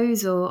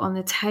proposal on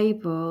the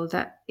table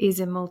that is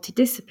a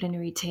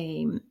multidisciplinary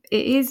team,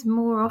 it is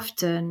more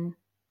often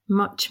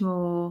much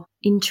more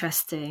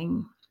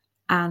interesting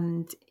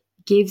and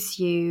gives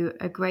you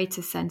a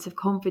greater sense of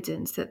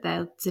confidence that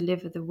they'll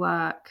deliver the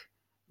work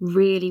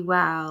really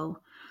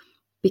well,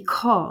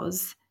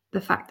 because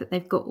the fact that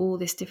they've got all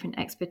this different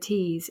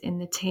expertise in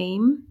the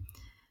team.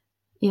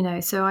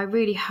 So I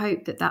really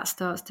hope that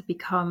starts to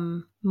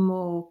become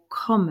more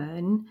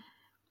common,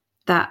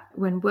 that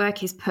when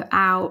work is put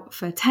out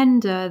for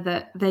tender,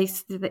 that they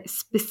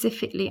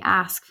specifically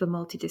ask for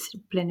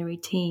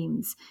multidisciplinary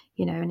teams,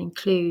 and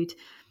include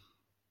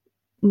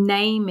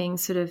naming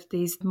sort of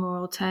these more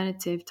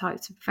alternative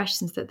types of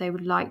professions that they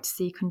would like to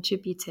see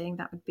contributing.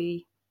 That would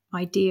be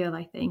ideal,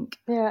 I think.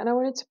 Yeah, and I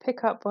wanted to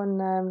pick up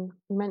on,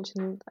 you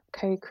mentioned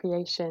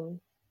co-creation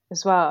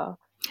as well.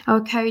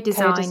 Oh,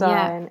 co-design,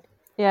 yeah.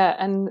 Yeah,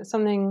 and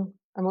something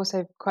I'm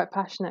also quite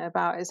passionate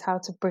about is how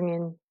to bring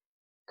in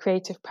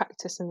creative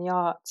practice and the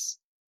arts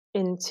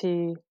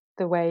into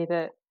the way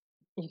that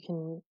you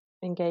can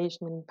engage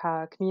and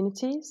empower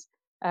communities.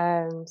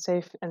 And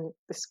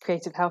this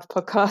creative health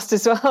podcast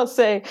as well.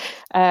 So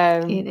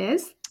It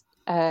is.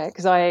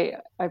 because I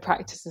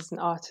practice as an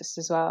artist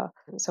as well,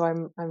 so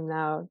I'm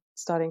now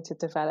starting to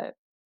develop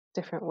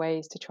different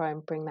ways to try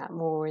and bring that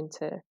more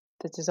into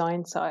the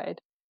design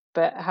side.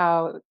 But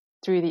how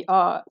through the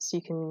arts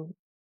you can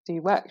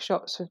do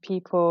workshops with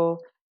people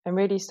and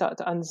really start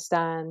to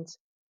understand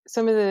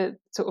some of the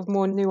sort of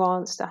more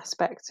nuanced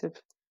aspects of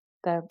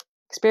their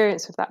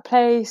experience of that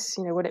place,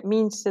 what it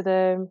means to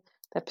them,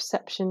 their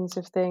perceptions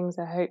of things,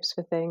 their hopes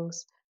for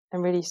things,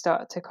 and really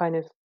start to kind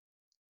of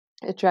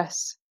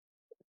address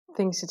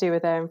things to do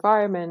with their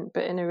environment,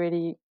 but in a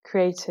really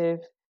creative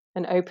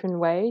and open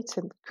way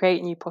to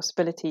create new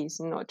possibilities,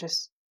 and not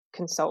just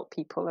consult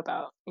people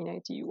about,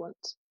 do you want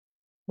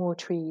more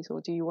trees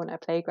or do you want a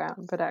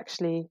playground, but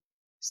actually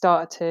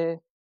start to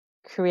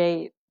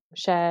create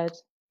shared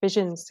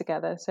visions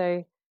together.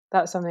 So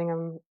that's something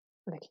I'm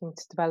looking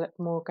to develop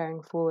more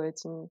going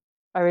forwards. And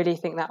I really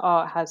think that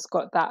art has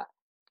got that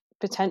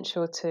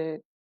potential to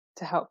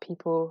help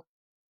people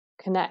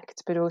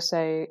connect, but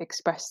also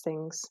express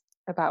things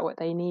about what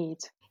they need.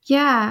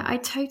 Yeah, I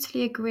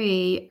totally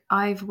agree.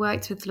 I've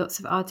worked with lots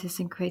of artists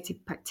and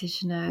creative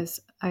practitioners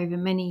over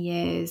many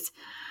years,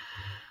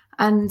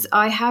 and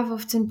I have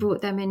often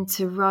brought them in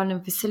to run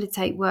and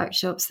facilitate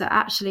workshops that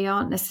actually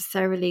aren't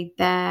necessarily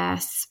their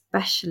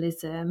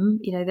specialism.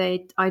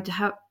 I'd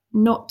have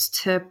not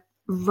to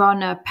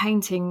run a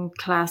painting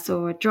class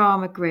or a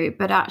drama group,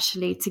 but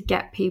actually to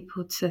get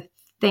people to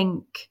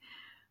think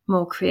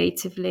more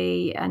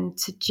creatively and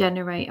to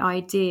generate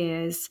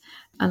ideas.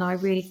 And I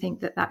really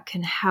think that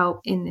can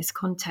help in this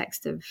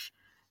context of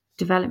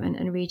development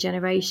and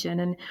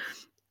regeneration. And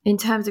in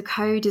terms of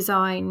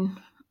co-design,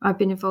 I've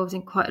been involved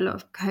in quite a lot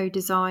of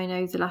co-design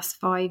over the last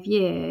 5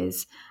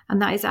 years.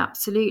 And that is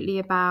absolutely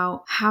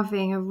about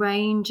having a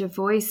range of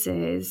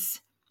voices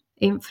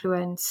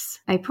influence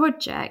a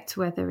project,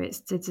 whether it's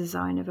the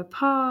design of a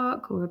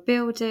park or a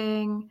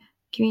building,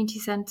 community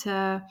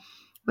centre,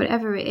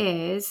 whatever it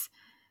is,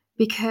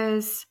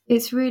 because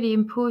it's really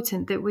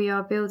important that we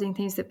are building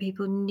things that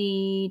people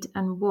need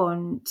and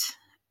want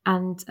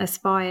and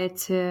aspire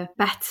to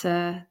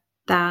better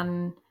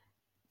than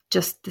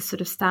just the sort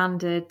of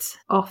standard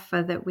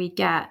offer that we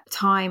get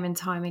time and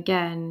time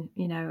again,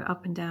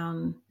 up and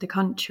down the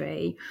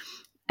country.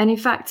 And in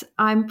fact,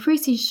 I'm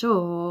pretty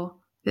sure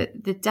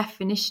that the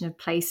definition of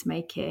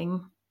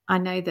placemaking, I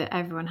know that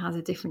everyone has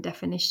a different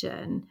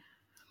definition,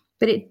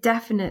 but it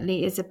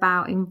definitely is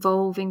about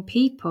involving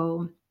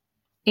people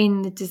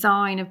in the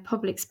design of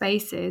public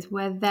spaces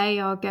where they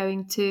are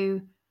going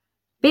to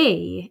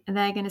be and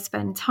they're going to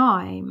spend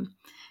time.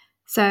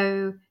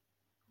 So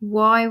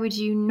why would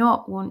you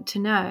not want to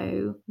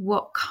know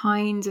what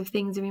kinds of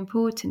things are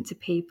important to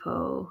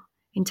people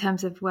in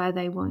terms of where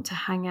they want to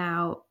hang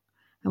out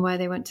and where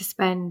they want to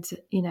spend,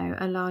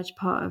 a large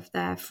part of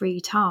their free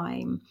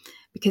time?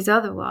 Because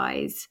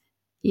otherwise,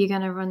 you're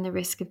going to run the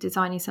risk of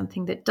designing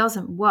something that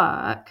doesn't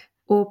work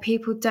or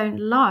people don't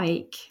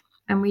like.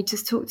 And we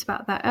just talked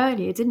about that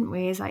earlier, didn't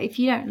we? It's like, if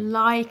you don't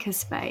like a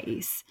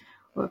space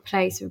or a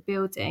place or a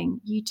building,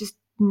 you're just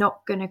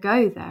not going to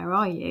go there,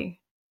 are you?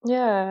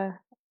 Yeah.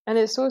 And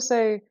it's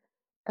also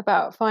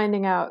about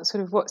finding out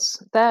sort of what's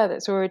there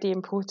that's already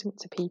important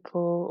to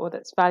people or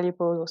that's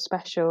valuable or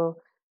special,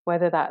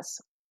 whether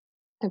that's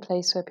a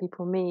place where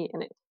people meet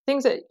and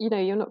things that,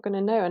 you're not going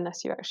to know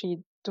unless you actually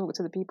talk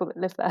to the people that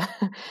live there.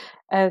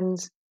 And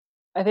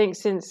I think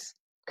since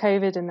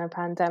COVID and the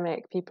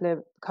pandemic, people have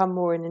become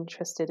more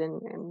interested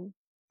in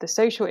the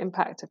social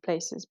impact of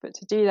places. But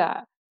to do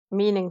that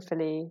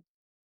meaningfully,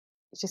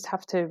 you just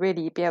have to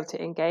really be able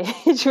to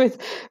engage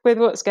with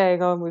what's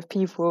going on with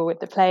people, with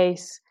the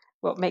place,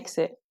 what makes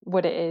it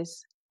what it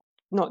is.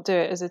 Not do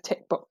it as a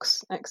tick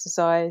box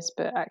exercise,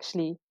 but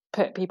actually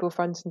put people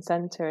front and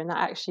center, and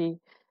that actually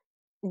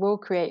will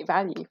create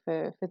value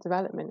for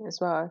development as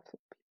well.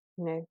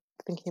 If,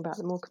 thinking about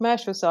the more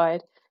commercial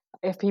side,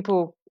 if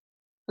people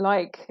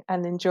like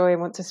and enjoy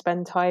and want to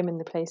spend time in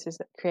the places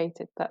that are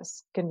created,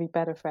 that's going to be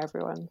better for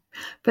everyone.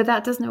 But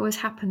that doesn't always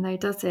happen though,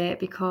 does it?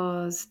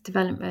 Because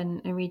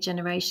development and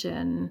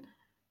regeneration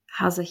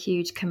has a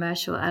huge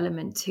commercial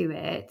element to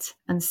it.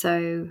 And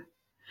so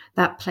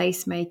that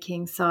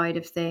placemaking side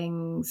of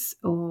things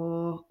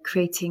or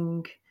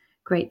creating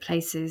great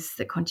places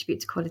that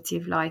contribute to quality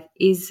of life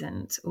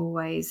isn't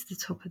always the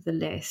top of the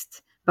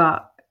list.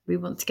 But we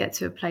want to get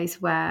to a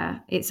place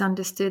where it's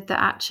understood that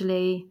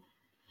actually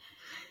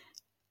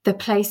the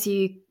place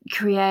you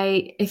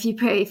create, if you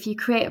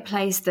create a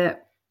place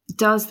that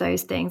does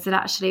those things, that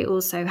actually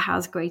also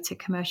has greater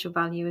commercial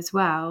value as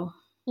well.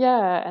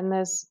 Yeah, and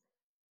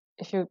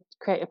if you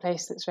create a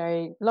place that's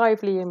very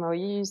lively and well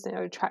used, it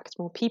will attract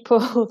more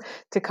people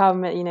to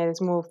come. There's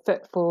more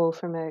footfall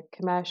from a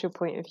commercial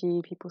point of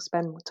view. People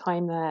spend more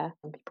time there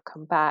and people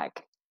come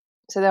back.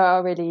 So there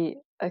are really,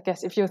 I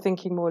guess, if you're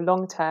thinking more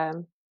long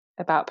term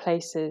about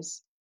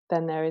places,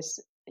 then there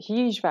is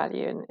huge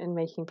value in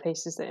making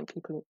places that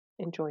people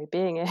enjoy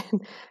being in.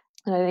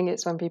 And I think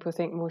it's when people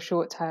think more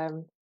short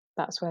term,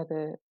 that's where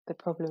the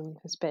problem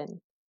has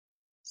been.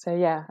 So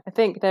yeah, I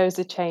think there is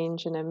a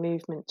change and a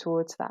movement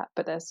towards that,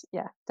 but there's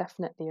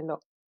definitely a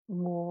lot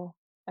more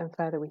and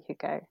further we could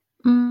go.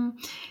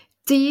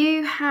 Do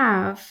you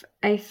have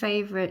a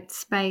favourite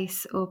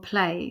space or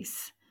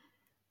place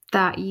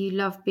that you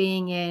love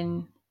being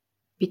in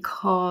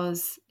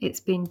because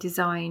it's been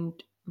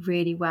designed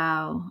really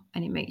well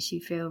and it makes you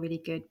feel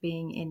really good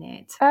being in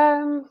it?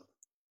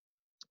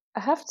 I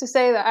have to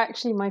say that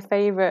actually my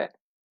favourite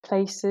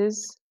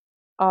places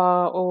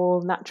are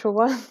all natural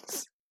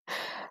ones.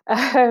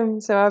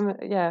 So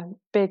I'm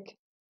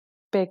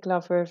big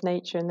lover of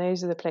nature, and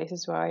those are the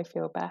places where I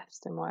feel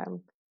best and why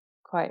I'm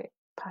quite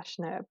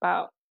passionate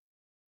about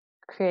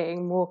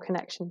creating more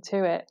connection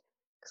to it,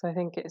 because I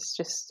think it's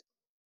just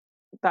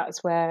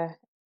that's where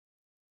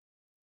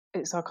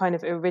it's our kind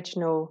of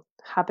original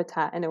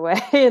habitat in a way.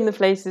 In the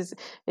places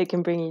it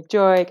can bring you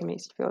joy, it can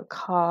make you feel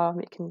calm,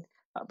 it can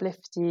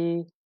uplift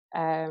you,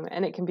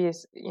 and it can be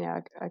as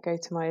I go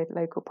to my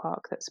local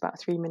park that's about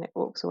 3-minute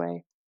walks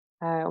away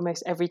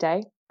almost every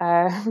day,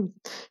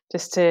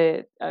 just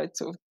to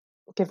sort of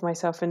give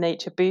myself a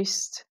nature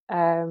boost.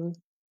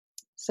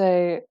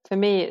 So for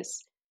me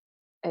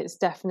it's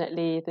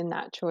definitely the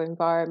natural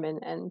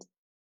environment, and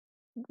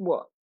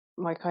what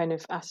my kind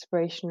of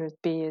aspiration would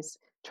be is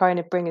trying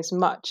to bring as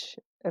much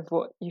of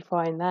what you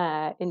find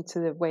there into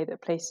the way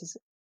that places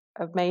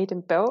are made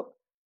and built,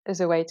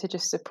 as a way to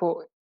just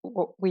support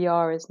what we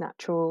are as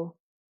natural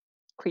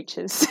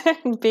creatures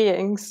and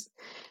beings.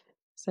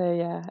 So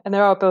yeah, and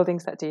there are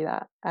buildings that do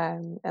that,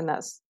 and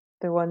that's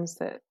the ones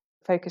that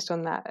focused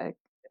on that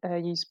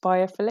use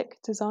biophilic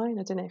design.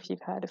 I don't know if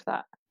you've heard of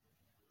that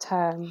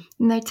term.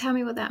 No, tell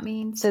me what that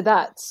means. So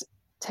that's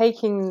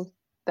taking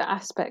the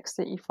aspects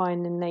that you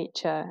find in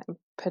nature and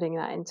putting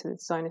that into the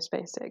designer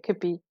space. So it could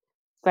be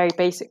very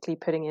basically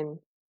putting in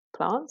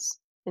plants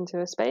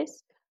into a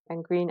space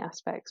and green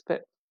aspects,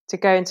 but to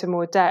go into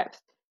more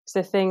depth,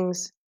 so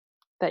things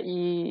that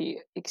you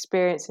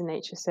experience in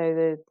nature,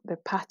 so the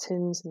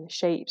patterns and the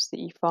shapes that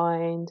you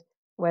find,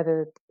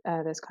 whether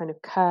there's kind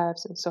of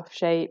curves and soft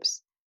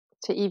shapes,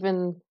 to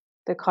even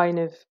the kind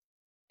of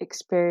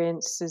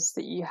experiences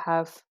that you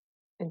have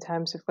in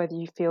terms of whether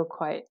you feel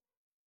quite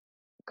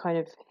kind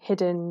of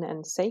hidden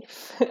and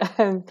safe,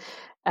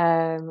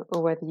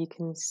 or whether you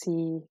can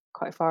see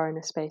quite far in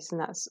a space.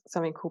 And that's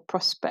something called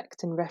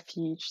prospect and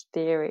refuge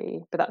theory,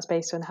 but that's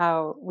based on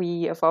how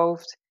we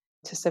evolved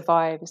to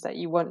survive, is that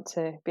you want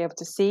to be able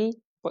to see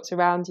what's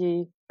around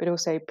you, but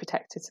also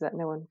protected so that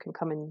no one can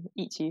come and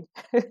eat you.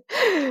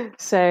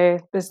 So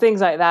there's things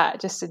like that,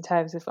 just in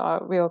terms of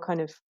our real kind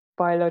of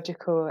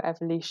biological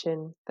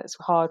evolution that's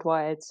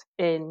hardwired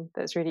in,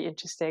 that's really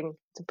interesting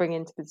to bring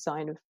into the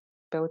design of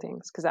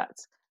buildings, because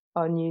that's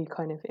our new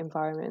kind of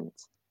environment.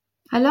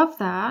 I love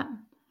that.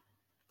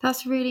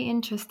 That's really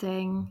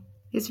interesting.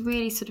 It's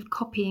really sort of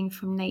copying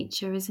from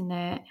nature, isn't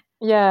it?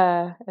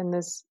 Yeah, and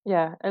there's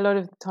a lot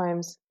of the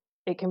times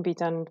it can be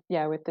done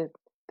with the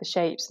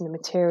shapes and the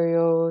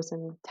materials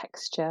and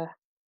texture,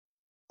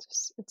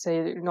 just so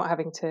you're not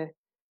having to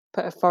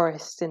put a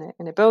forest in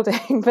a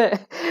building, but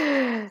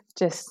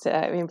just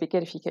it'd be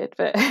good if you could,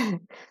 but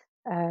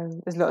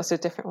there's lots of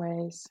different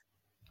ways.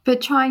 But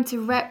trying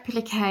to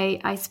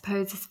replicate, I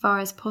suppose, as far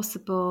as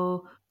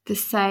possible, the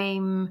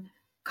same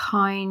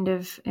kind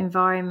of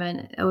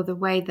environment, or the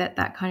way that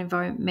kind of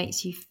environment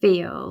makes you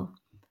feel.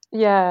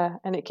 Yeah,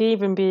 and it can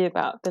even be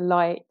about the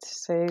light,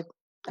 so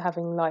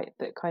having light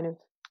that kind of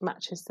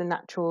matches the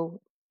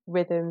natural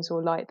rhythms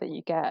or light that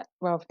you get,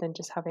 rather than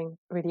just having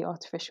really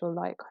artificial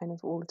light kind of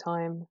all the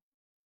time.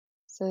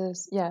 So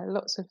there's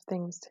lots of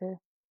things to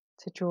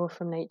draw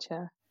from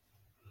nature.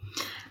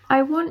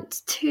 I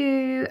want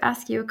to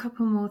ask you a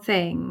couple more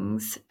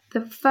things.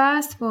 The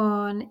first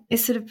one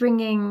is sort of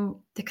bringing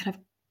the kind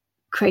of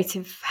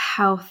creative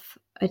health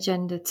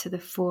agenda to the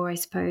fore, I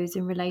suppose,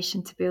 in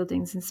relation to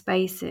buildings and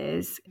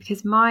spaces,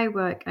 because my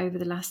work over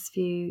the last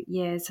few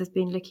years has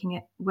been looking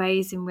at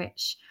ways in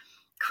which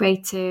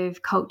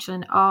creative, cultural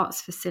and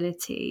arts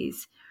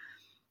facilities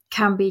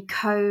can be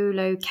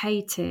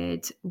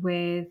co-located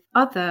with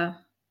other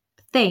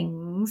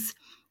things,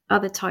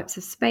 other types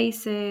of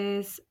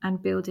spaces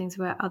and buildings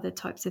where other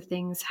types of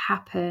things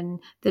happen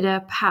that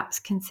are perhaps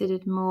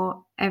considered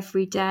more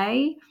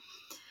everyday.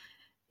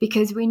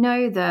 Because we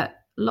know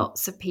that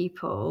lots of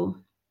people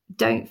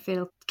don't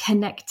feel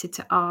connected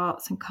to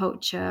arts and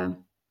culture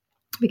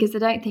because they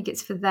don't think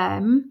it's for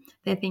them.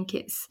 They think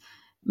it's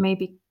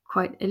maybe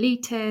quite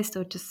elitist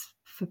or just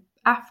for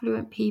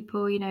affluent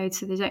people,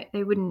 so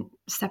they wouldn't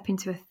step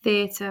into a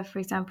theatre, for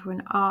example,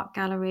 an art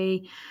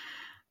gallery.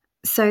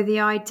 So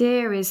the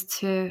idea is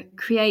to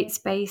create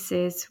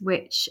spaces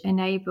which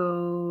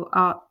enable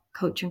art,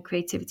 culture and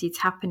creativity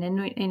to happen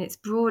in its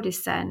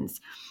broadest sense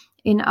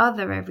in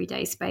other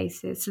everyday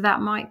spaces. So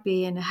that might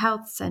be in a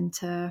health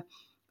centre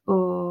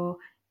or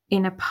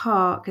in a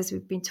park, as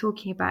we've been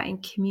talking about, in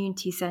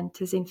community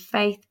centres, in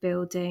faith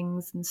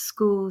buildings and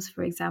schools,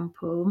 for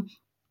example,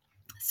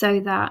 so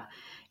that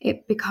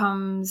it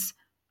becomes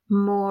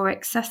more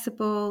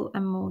accessible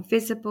and more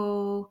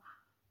visible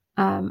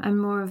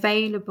and more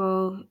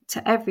available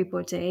to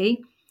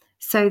everybody,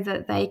 so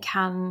that they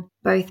can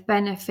both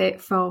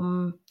benefit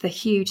from the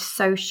huge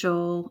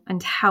social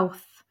and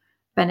health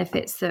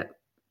benefits that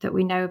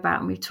we know about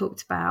and we've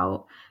talked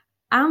about,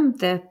 and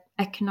the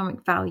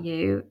economic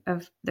value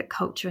of that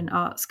culture and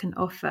arts can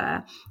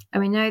offer.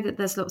 And we know that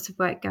there's lots of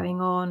work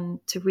going on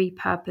to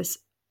repurpose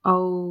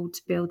old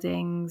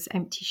buildings,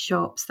 empty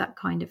shops, that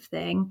kind of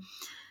thing.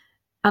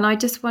 And I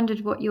just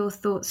wondered what your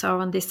thoughts are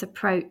on this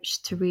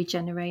approach to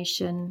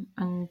regeneration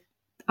and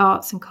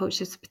arts and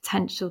culture's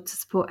potential to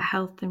support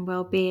health and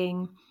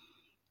well-being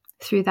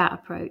through that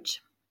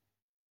approach.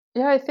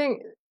 Yeah, I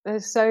think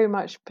there's so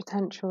much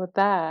potential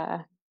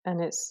there,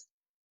 and it's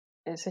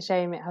a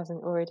shame it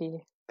hasn't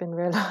already been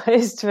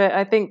realised. But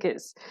I think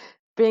it's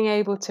being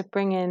able to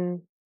bring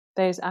in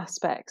those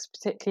aspects,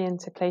 particularly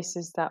into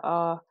places that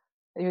are,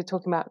 you're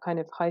talking about kind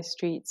of high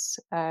streets,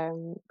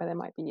 where there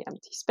might be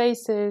empty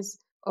spaces,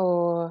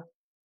 or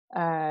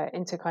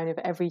into kind of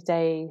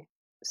everyday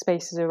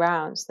spaces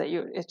around, so that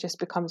it just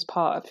becomes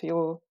part of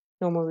your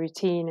normal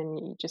routine, and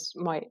you just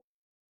might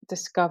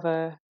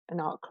discover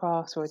an art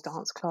class or a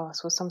dance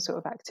class or some sort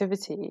of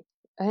activity.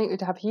 I think it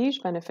would have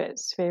huge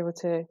benefits to be able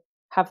to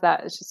have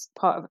that as just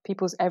part of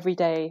people's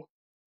everyday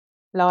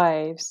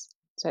lives.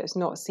 So it's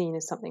not seen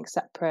as something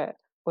separate,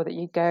 or that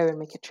you go and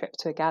make a trip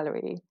to a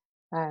gallery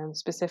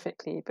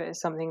specifically, but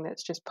it's something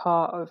that's just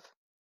part of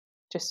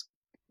just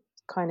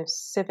kind of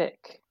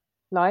civic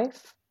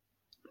life.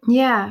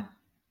 Yeah.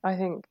 I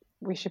think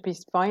we should be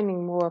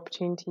finding more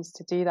opportunities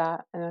to do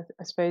that. And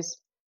I suppose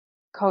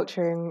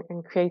culture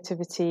and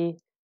creativity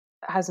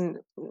hasn't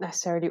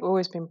necessarily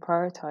always been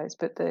prioritized,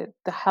 but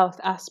the health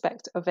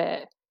aspect of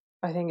it,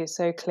 I think, is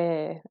so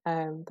clear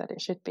that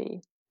it should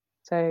be.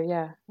 So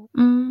yeah.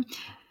 And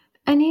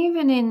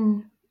even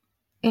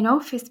in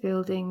office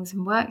buildings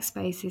and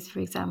workspaces, for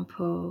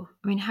example,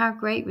 I mean, how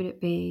great would it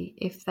be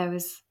if there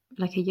was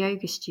like a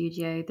yoga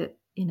studio that,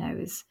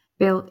 is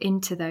built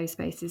into those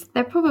spaces?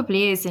 There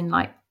probably is in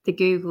like the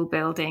Google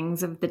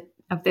buildings of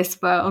this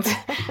world,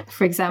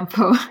 for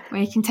example,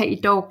 where you can take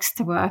your dogs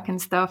to work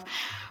and stuff.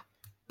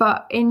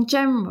 But in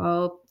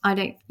general,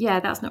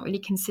 that's not really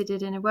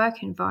considered in a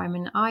work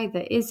environment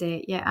either, is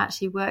it? Yeah,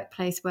 actually,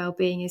 workplace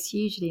well-being is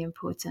hugely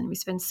important. We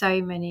spend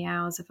so many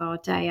hours of our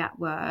day at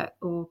work,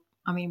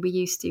 we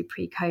used to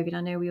pre-COVID.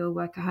 I know we all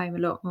work at home a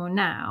lot more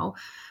now,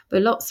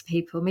 but lots of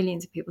people,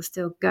 millions of people,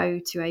 still go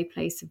to a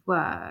place of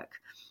work.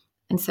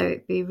 And so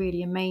it'd be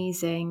really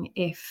amazing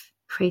if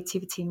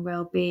creativity and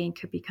well-being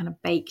could be kind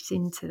of baked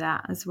into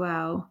that as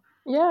well.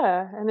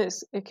 Yeah, and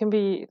it can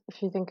be,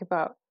 if you think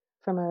about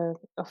from a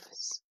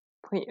office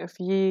point of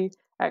view,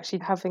 actually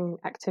having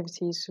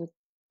activities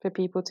for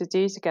people to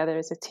do together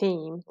as a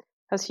team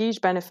has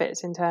huge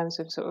benefits in terms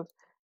of sort of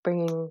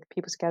bringing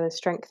people together,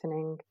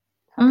 strengthening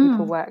how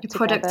people work together.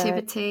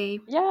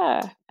 Productivity.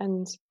 Yeah,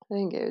 and I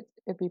think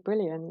it'd be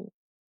brilliant.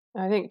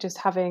 I think just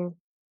having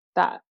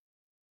that,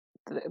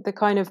 the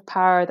kind of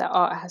power that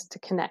art has to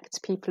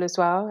connect people as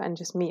well and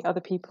just meet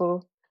other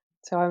people.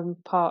 So I'm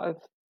part of,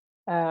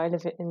 I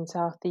live in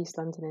South East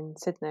London in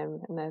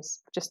Sydenham, and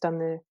there's just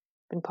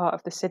been part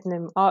of the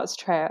Sydenham Arts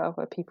Trail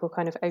where people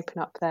kind of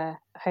open up their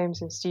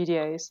homes and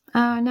studios.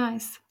 Oh,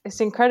 nice.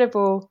 It's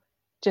incredible,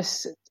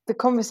 just the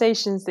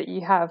conversations that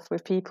you have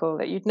with people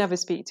that you'd never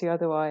speak to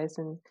otherwise.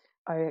 And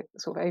I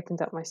sort of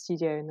opened up my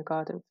studio in the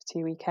garden for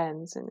 2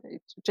 weekends, and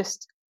it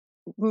just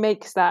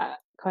makes that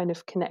kind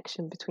of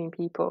connection between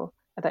people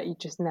that you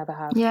just never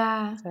have.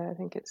 Yeah. So I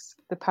think it's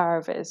the power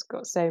of it has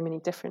got so many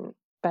different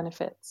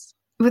benefits.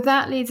 Well,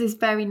 that leads us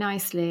very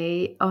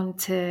nicely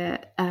onto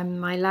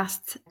my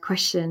last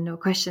question or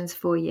questions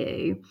for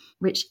you,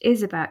 which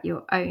is about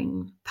your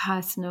own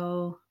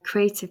personal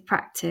creative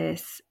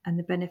practice and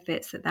the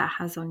benefits that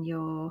has on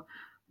your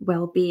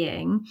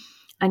well-being.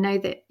 I know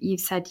that you've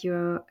said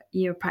you're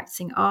a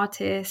practicing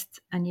artist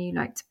and you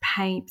like to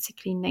paint,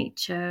 particularly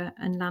nature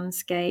and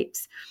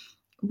landscapes.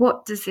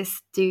 What does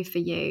this do for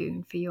you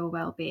and for your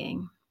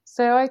well-being?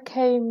 So I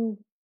came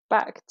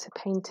back to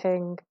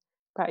painting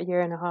about a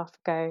year and a half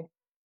ago,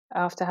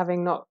 after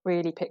having not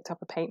really picked up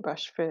a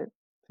paintbrush for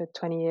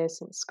 20 years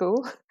since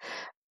school.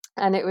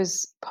 And it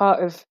was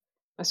part of,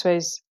 I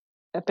suppose,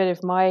 a bit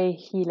of my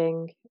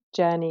healing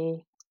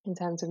journey in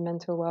terms of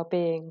mental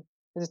well-being.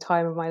 There's a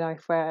time of my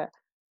life where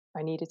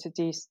I needed to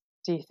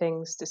do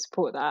things to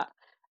support that.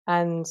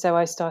 And so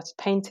I started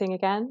painting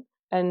again.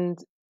 And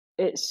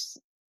it's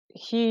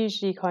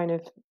hugely kind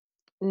of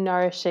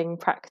nourishing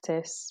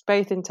practice,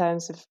 both in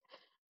terms of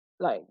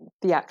like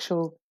the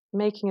actual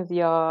making of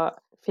the art,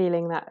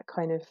 feeling that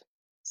kind of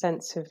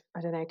sense of,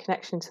 I don't know,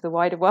 connection to the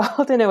wider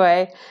world in a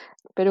way,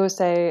 but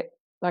also,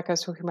 like I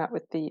was talking about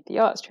with the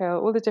arts trail,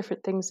 all the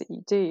different things that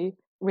you do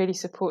really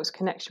supports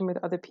connection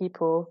with other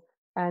people.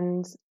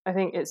 And I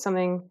think it's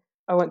something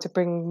I want to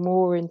bring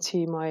more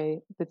into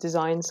the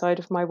design side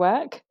of my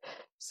work.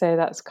 So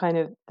that's kind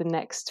of the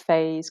next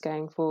phase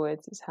going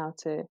forwards, is how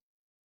to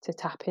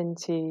tap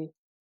into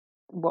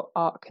what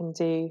art can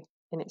do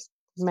in its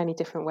many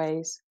different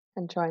ways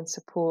and try and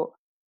support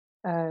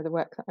the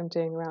work that I'm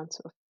doing around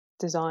sort of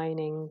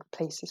designing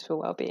places for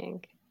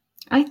well-being.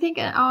 I think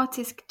an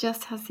artist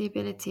just has the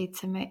ability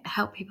to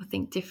help people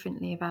think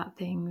differently about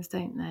things,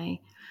 don't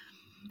they?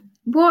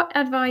 What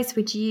advice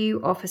would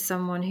you offer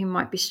someone who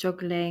might be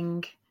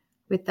struggling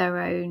with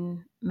their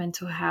own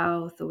mental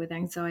health or with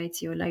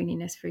anxiety or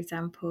loneliness, for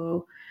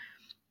example,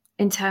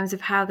 in terms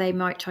of how they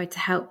might try to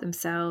help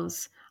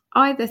themselves,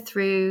 either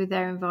through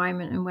their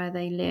environment and where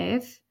they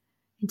live,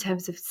 in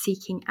terms of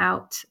seeking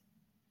out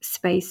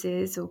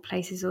spaces or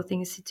places or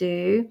things to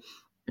do,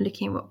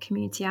 looking at what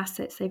community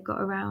assets they've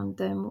got around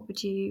them? What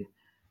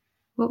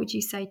would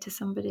you say to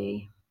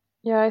somebody?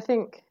 Yeah, I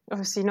think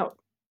obviously not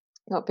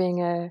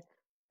being a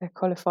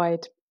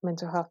qualified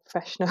mental health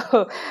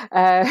professional,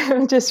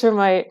 just from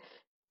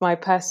my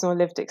personal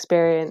lived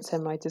experience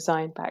and my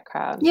design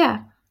background.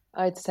 Yeah.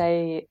 I'd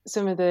say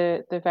some of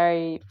the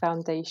very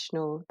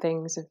foundational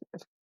things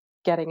of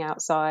getting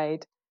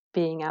outside,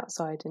 being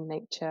outside in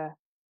nature,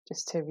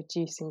 just to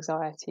reduce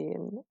anxiety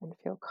and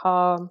feel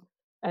calm,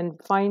 and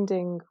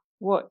finding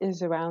what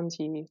is around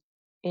you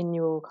in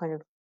your kind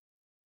of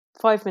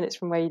 5 minutes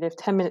from where you live,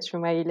 10 minutes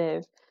from where you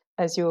live,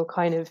 as your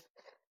kind of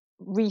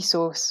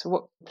resource.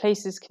 What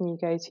places can you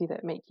go to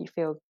that make you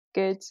feel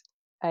good,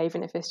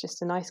 even if it's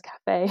just a nice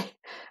cafe?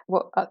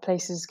 What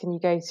places can you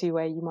go to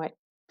where you might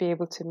be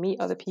able to meet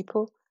other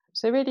people?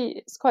 So really,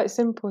 it's quite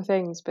simple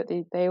things, but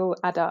they all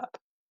add up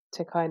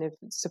to kind of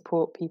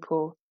support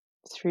people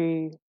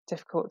through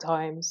difficult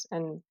times.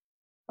 And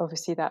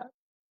obviously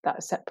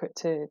that's separate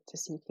to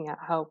seeking out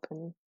help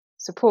and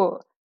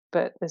support,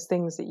 but there's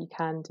things that you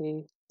can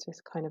do to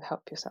kind of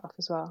help yourself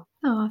as well.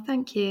 Oh,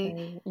 thank you.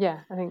 So, yeah,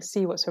 I think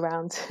see what's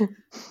around.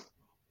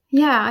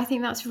 Yeah, I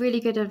think that's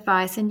really good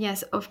advice. And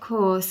yes, of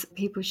course,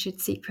 people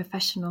should seek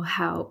professional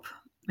help.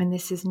 And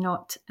this is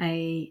not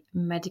a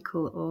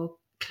medical or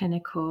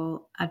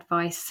clinical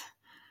advice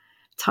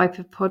type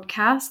of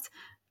podcast.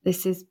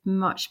 This is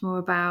much more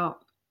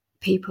about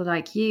people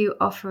like you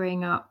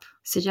offering up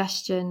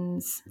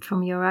suggestions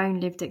from your own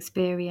lived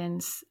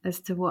experience as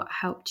to what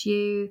helped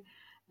you.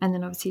 And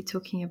then obviously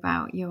talking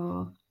about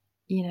your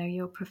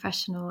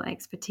professional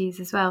expertise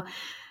as well.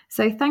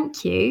 So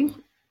thank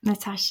you,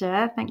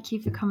 Natasha. Thank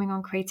you for coming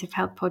on Creative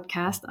Health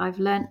Podcast. I've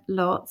learnt a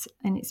lot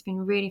and it's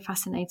been really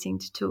fascinating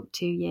to talk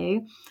to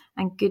you,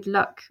 and good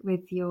luck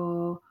with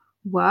your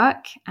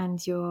work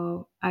and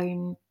your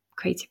own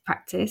creative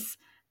practice,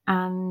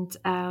 and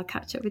I'll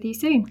catch up with you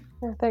soon.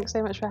 Yeah, thanks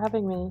so much for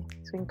having me.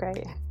 It's been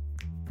great.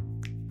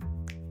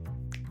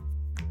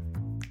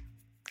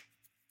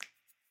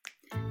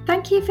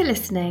 Thank you for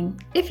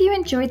listening. If you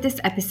enjoyed this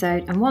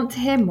episode and want to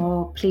hear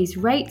more, please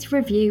rate,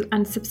 review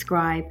and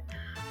subscribe.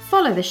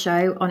 Follow the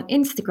show on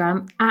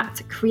Instagram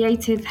at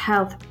Creative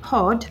Health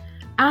Pod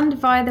and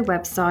via the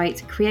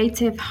website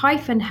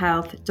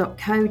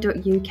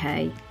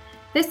creative-health.co.uk.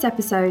 This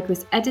episode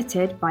was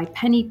edited by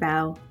Penny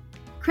Bell.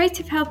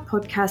 Creative Health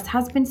Podcast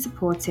has been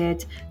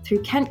supported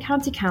through Kent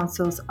County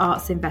Council's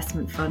Arts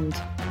Investment Fund.